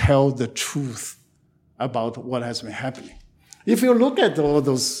and to tell the truth about what has been happening. If you look at all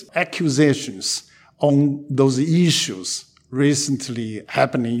those accusations on those issues recently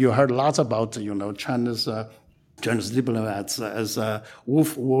happening, you heard lots about, China's diplomats as a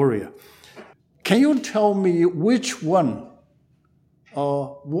wolf warrior. Can you tell me which one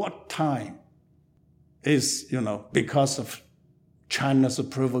or what time is, because of China's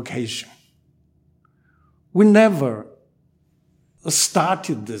provocation? We never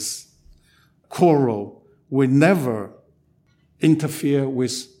started this quarrel. We never interfere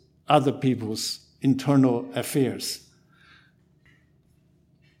with other people's internal affairs.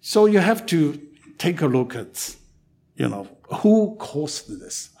 So you have to take a look at, who caused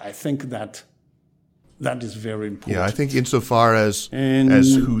this. I think that is very important. Yeah, I think insofar as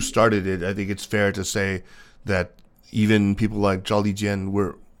who started it, I think it's fair to say that even people like Zhao Lijian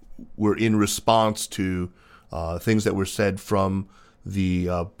were in response to things that were said from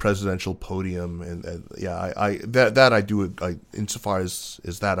the presidential podium, and yeah, that I do. Insofar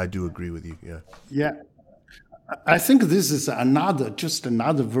as that, I do agree with you. Yeah. Yeah. I think this is just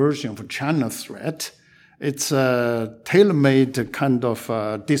another version of China threat. It's a tailor-made kind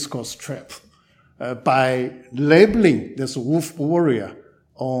of discourse trap by labeling this wolf warrior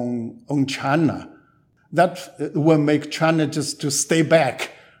on China. That will make China just to stay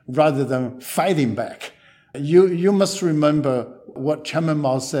back rather than fighting back. You must remember what Chairman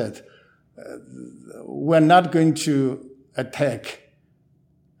Mao said. We're not going to attack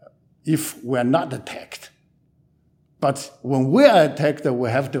if we're not attacked. But when we are attacked, we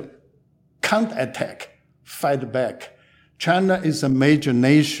have to counterattack, fight back. China is a major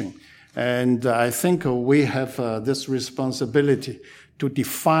nation, and I think we have this responsibility to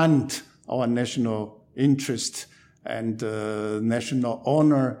defend our national interest and national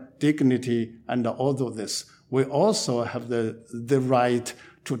honor, dignity, and all of this. We also have the right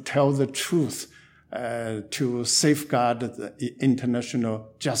to tell the truth, to safeguard the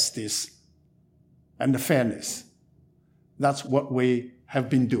international justice and fairness. That's what we have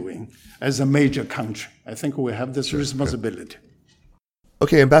been doing as a major country. I think we have this responsibility.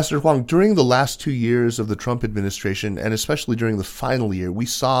 Okay, Ambassador Huang, during the last 2 years of the Trump administration, and especially during the final year, we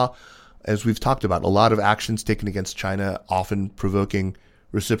saw, as we've talked about, a lot of actions taken against China, often provoking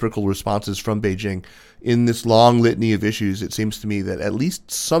reciprocal responses from Beijing. In this long litany of issues, it seems to me that at least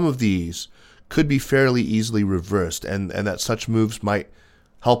some of these could be fairly easily reversed, and that such moves might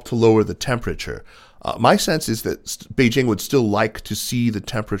help to lower the temperature. My sense is that Beijing would still like to see the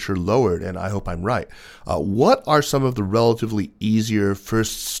temperature lowered, and I hope I'm right. What are some of the relatively easier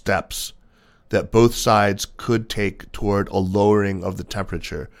first steps that both sides could take toward a lowering of the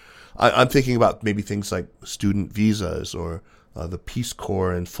temperature? I'm thinking about maybe things like student visas, or the Peace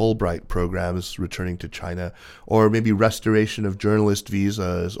Corps and Fulbright programs returning to China, or maybe restoration of journalist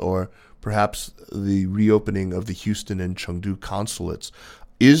visas, or perhaps the reopening of the Houston and Chengdu consulates.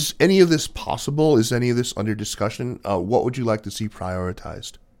 Is any of this possible? Is any of this under discussion? What would you like to see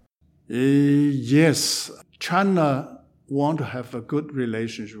prioritized? Yes, China want to have a good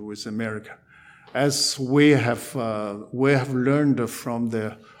relationship with America. As we have learned from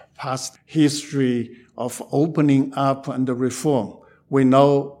the past history of opening up and the reform, we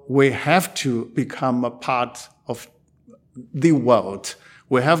know we have to become a part of the world.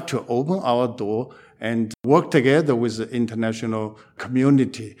 We have to open our door and work together with the international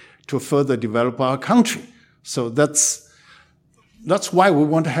community to further develop our country. So that's why we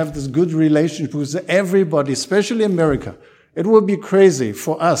want to have this good relationship with everybody, especially America. It will be crazy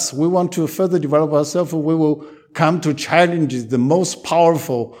for us. We want to further develop ourselves. We will come to challenge the most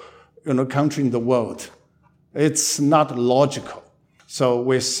powerful, country in the world. It's not logical. So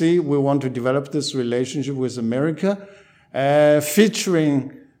we want to develop this relationship with America,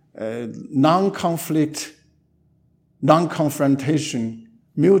 featuring non-conflict, non-confrontation,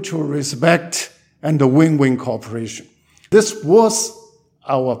 mutual respect, and a win-win cooperation. This was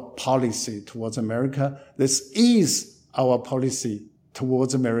our policy towards America. This is our policy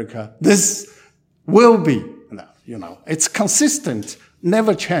towards America. This will be, it's consistent,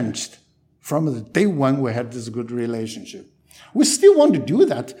 never changed from the day one we had this good relationship. We still want to do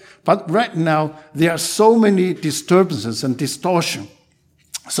that, but right now there are so many disturbances and distortion.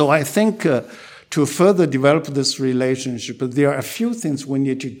 So I think to further develop this relationship, there are a few things we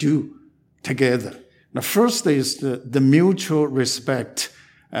need to do together. The first is the mutual respect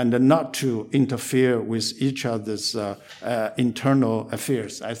and not to interfere with each other's internal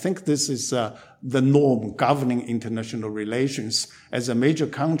affairs. I think this is the norm governing international relations. As a major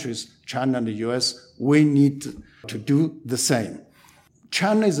countries, China and the US, we need to do the same.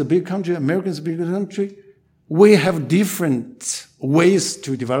 China is a big country, America is a big country. We have different ways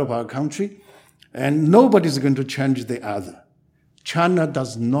to develop our country, and nobody's going to change the other. China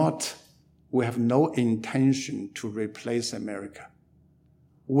we have no intention to replace America.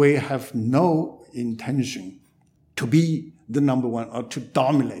 We have no intention to be the number one or to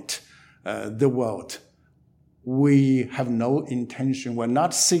dominate the world. We have no intention. We're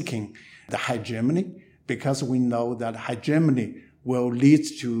not seeking the hegemony because we know that hegemony will lead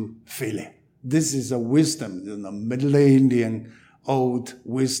to failure. This is a wisdom, millennium-old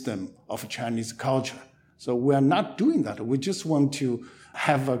wisdom of Chinese culture. So we are not doing that. We just want to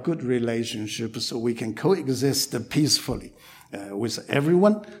have a good relationship so we can coexist peacefully with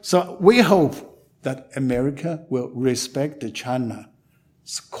everyone. So we hope that America will respect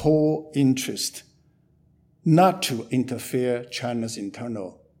China's core interest, not to interfere China's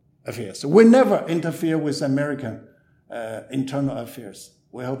internal affairs. We never interfere with American internal affairs.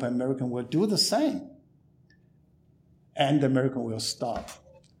 We hope America will do the same. and America will stop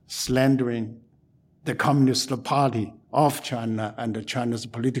slandering the Communist Party of China and China's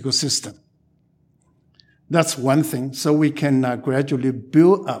political system. That's one thing, so we can gradually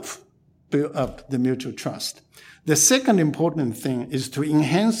build up the mutual trust. The second important thing is to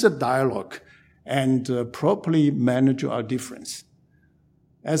enhance the dialogue and properly manage our difference.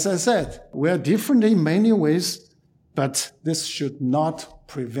 As I said, we are different in many ways, but this should not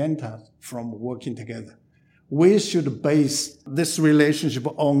prevent us from working together. We should base this relationship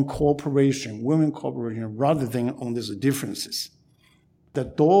on cooperation, win-win cooperation, rather than on these differences. The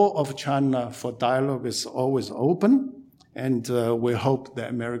door of China for dialogue is always open, and we hope that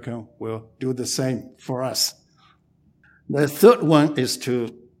America will do the same for us. The third one is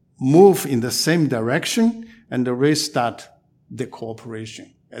to move in the same direction and restart the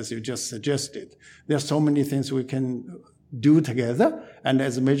cooperation, as you just suggested. There are so many things we can do together, and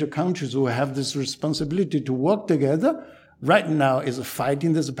as major countries, we have this responsibility to work together. Right now is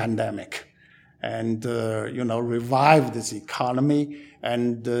fighting this pandemic and, revive this economy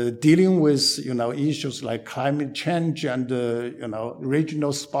and dealing with, issues like climate change and,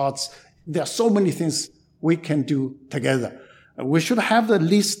 regional spots. There are so many things we can do together. We should have the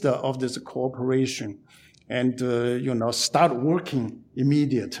list of this cooperation and, start working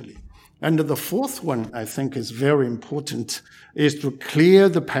immediately. And the fourth one, I think, is very important, is to clear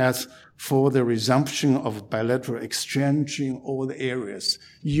the path for the resumption of bilateral exchange in all the areas.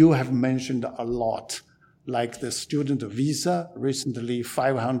 You have mentioned a lot, like the student visa. Recently,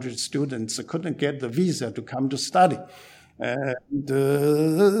 500 students couldn't get the visa to come to study. There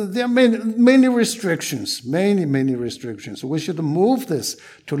are many restrictions, many restrictions. We should move this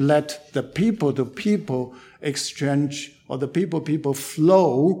to let the people-to-people exchange or the people-people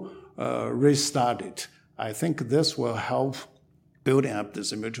flow restart it. I think this will help building up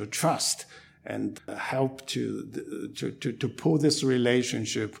this mutual trust and help to pull this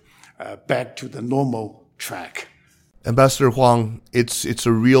relationship back to the normal track. Ambassador Huang, it's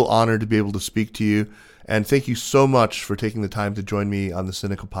a real honor to be able to speak to you, and thank you so much for taking the time to join me on the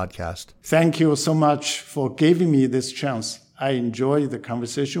Sinica podcast. Thank you so much for giving me this chance. I enjoy the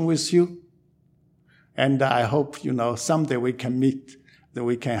conversation with you, and I hope someday we can meet, that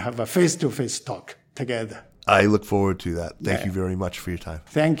we can have a face-to-face talk together. I look forward to that. Thank you very much for your time.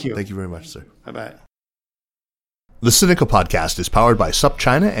 Thank you. Thank you very much, sir. Bye-bye. The Sinica podcast is powered by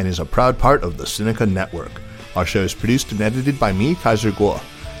SupChina and is a proud part of the Sinica Network. Our show is produced and edited by me, Kaiser Guo.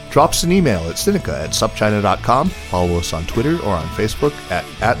 Drop us an email at sinica@supchina.com, follow us on Twitter or on Facebook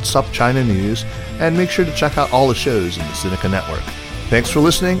at SupChinaNews, and make sure to check out all the shows in the Sinica Network. Thanks for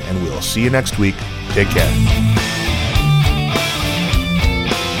listening, and we'll see you next week. Take care.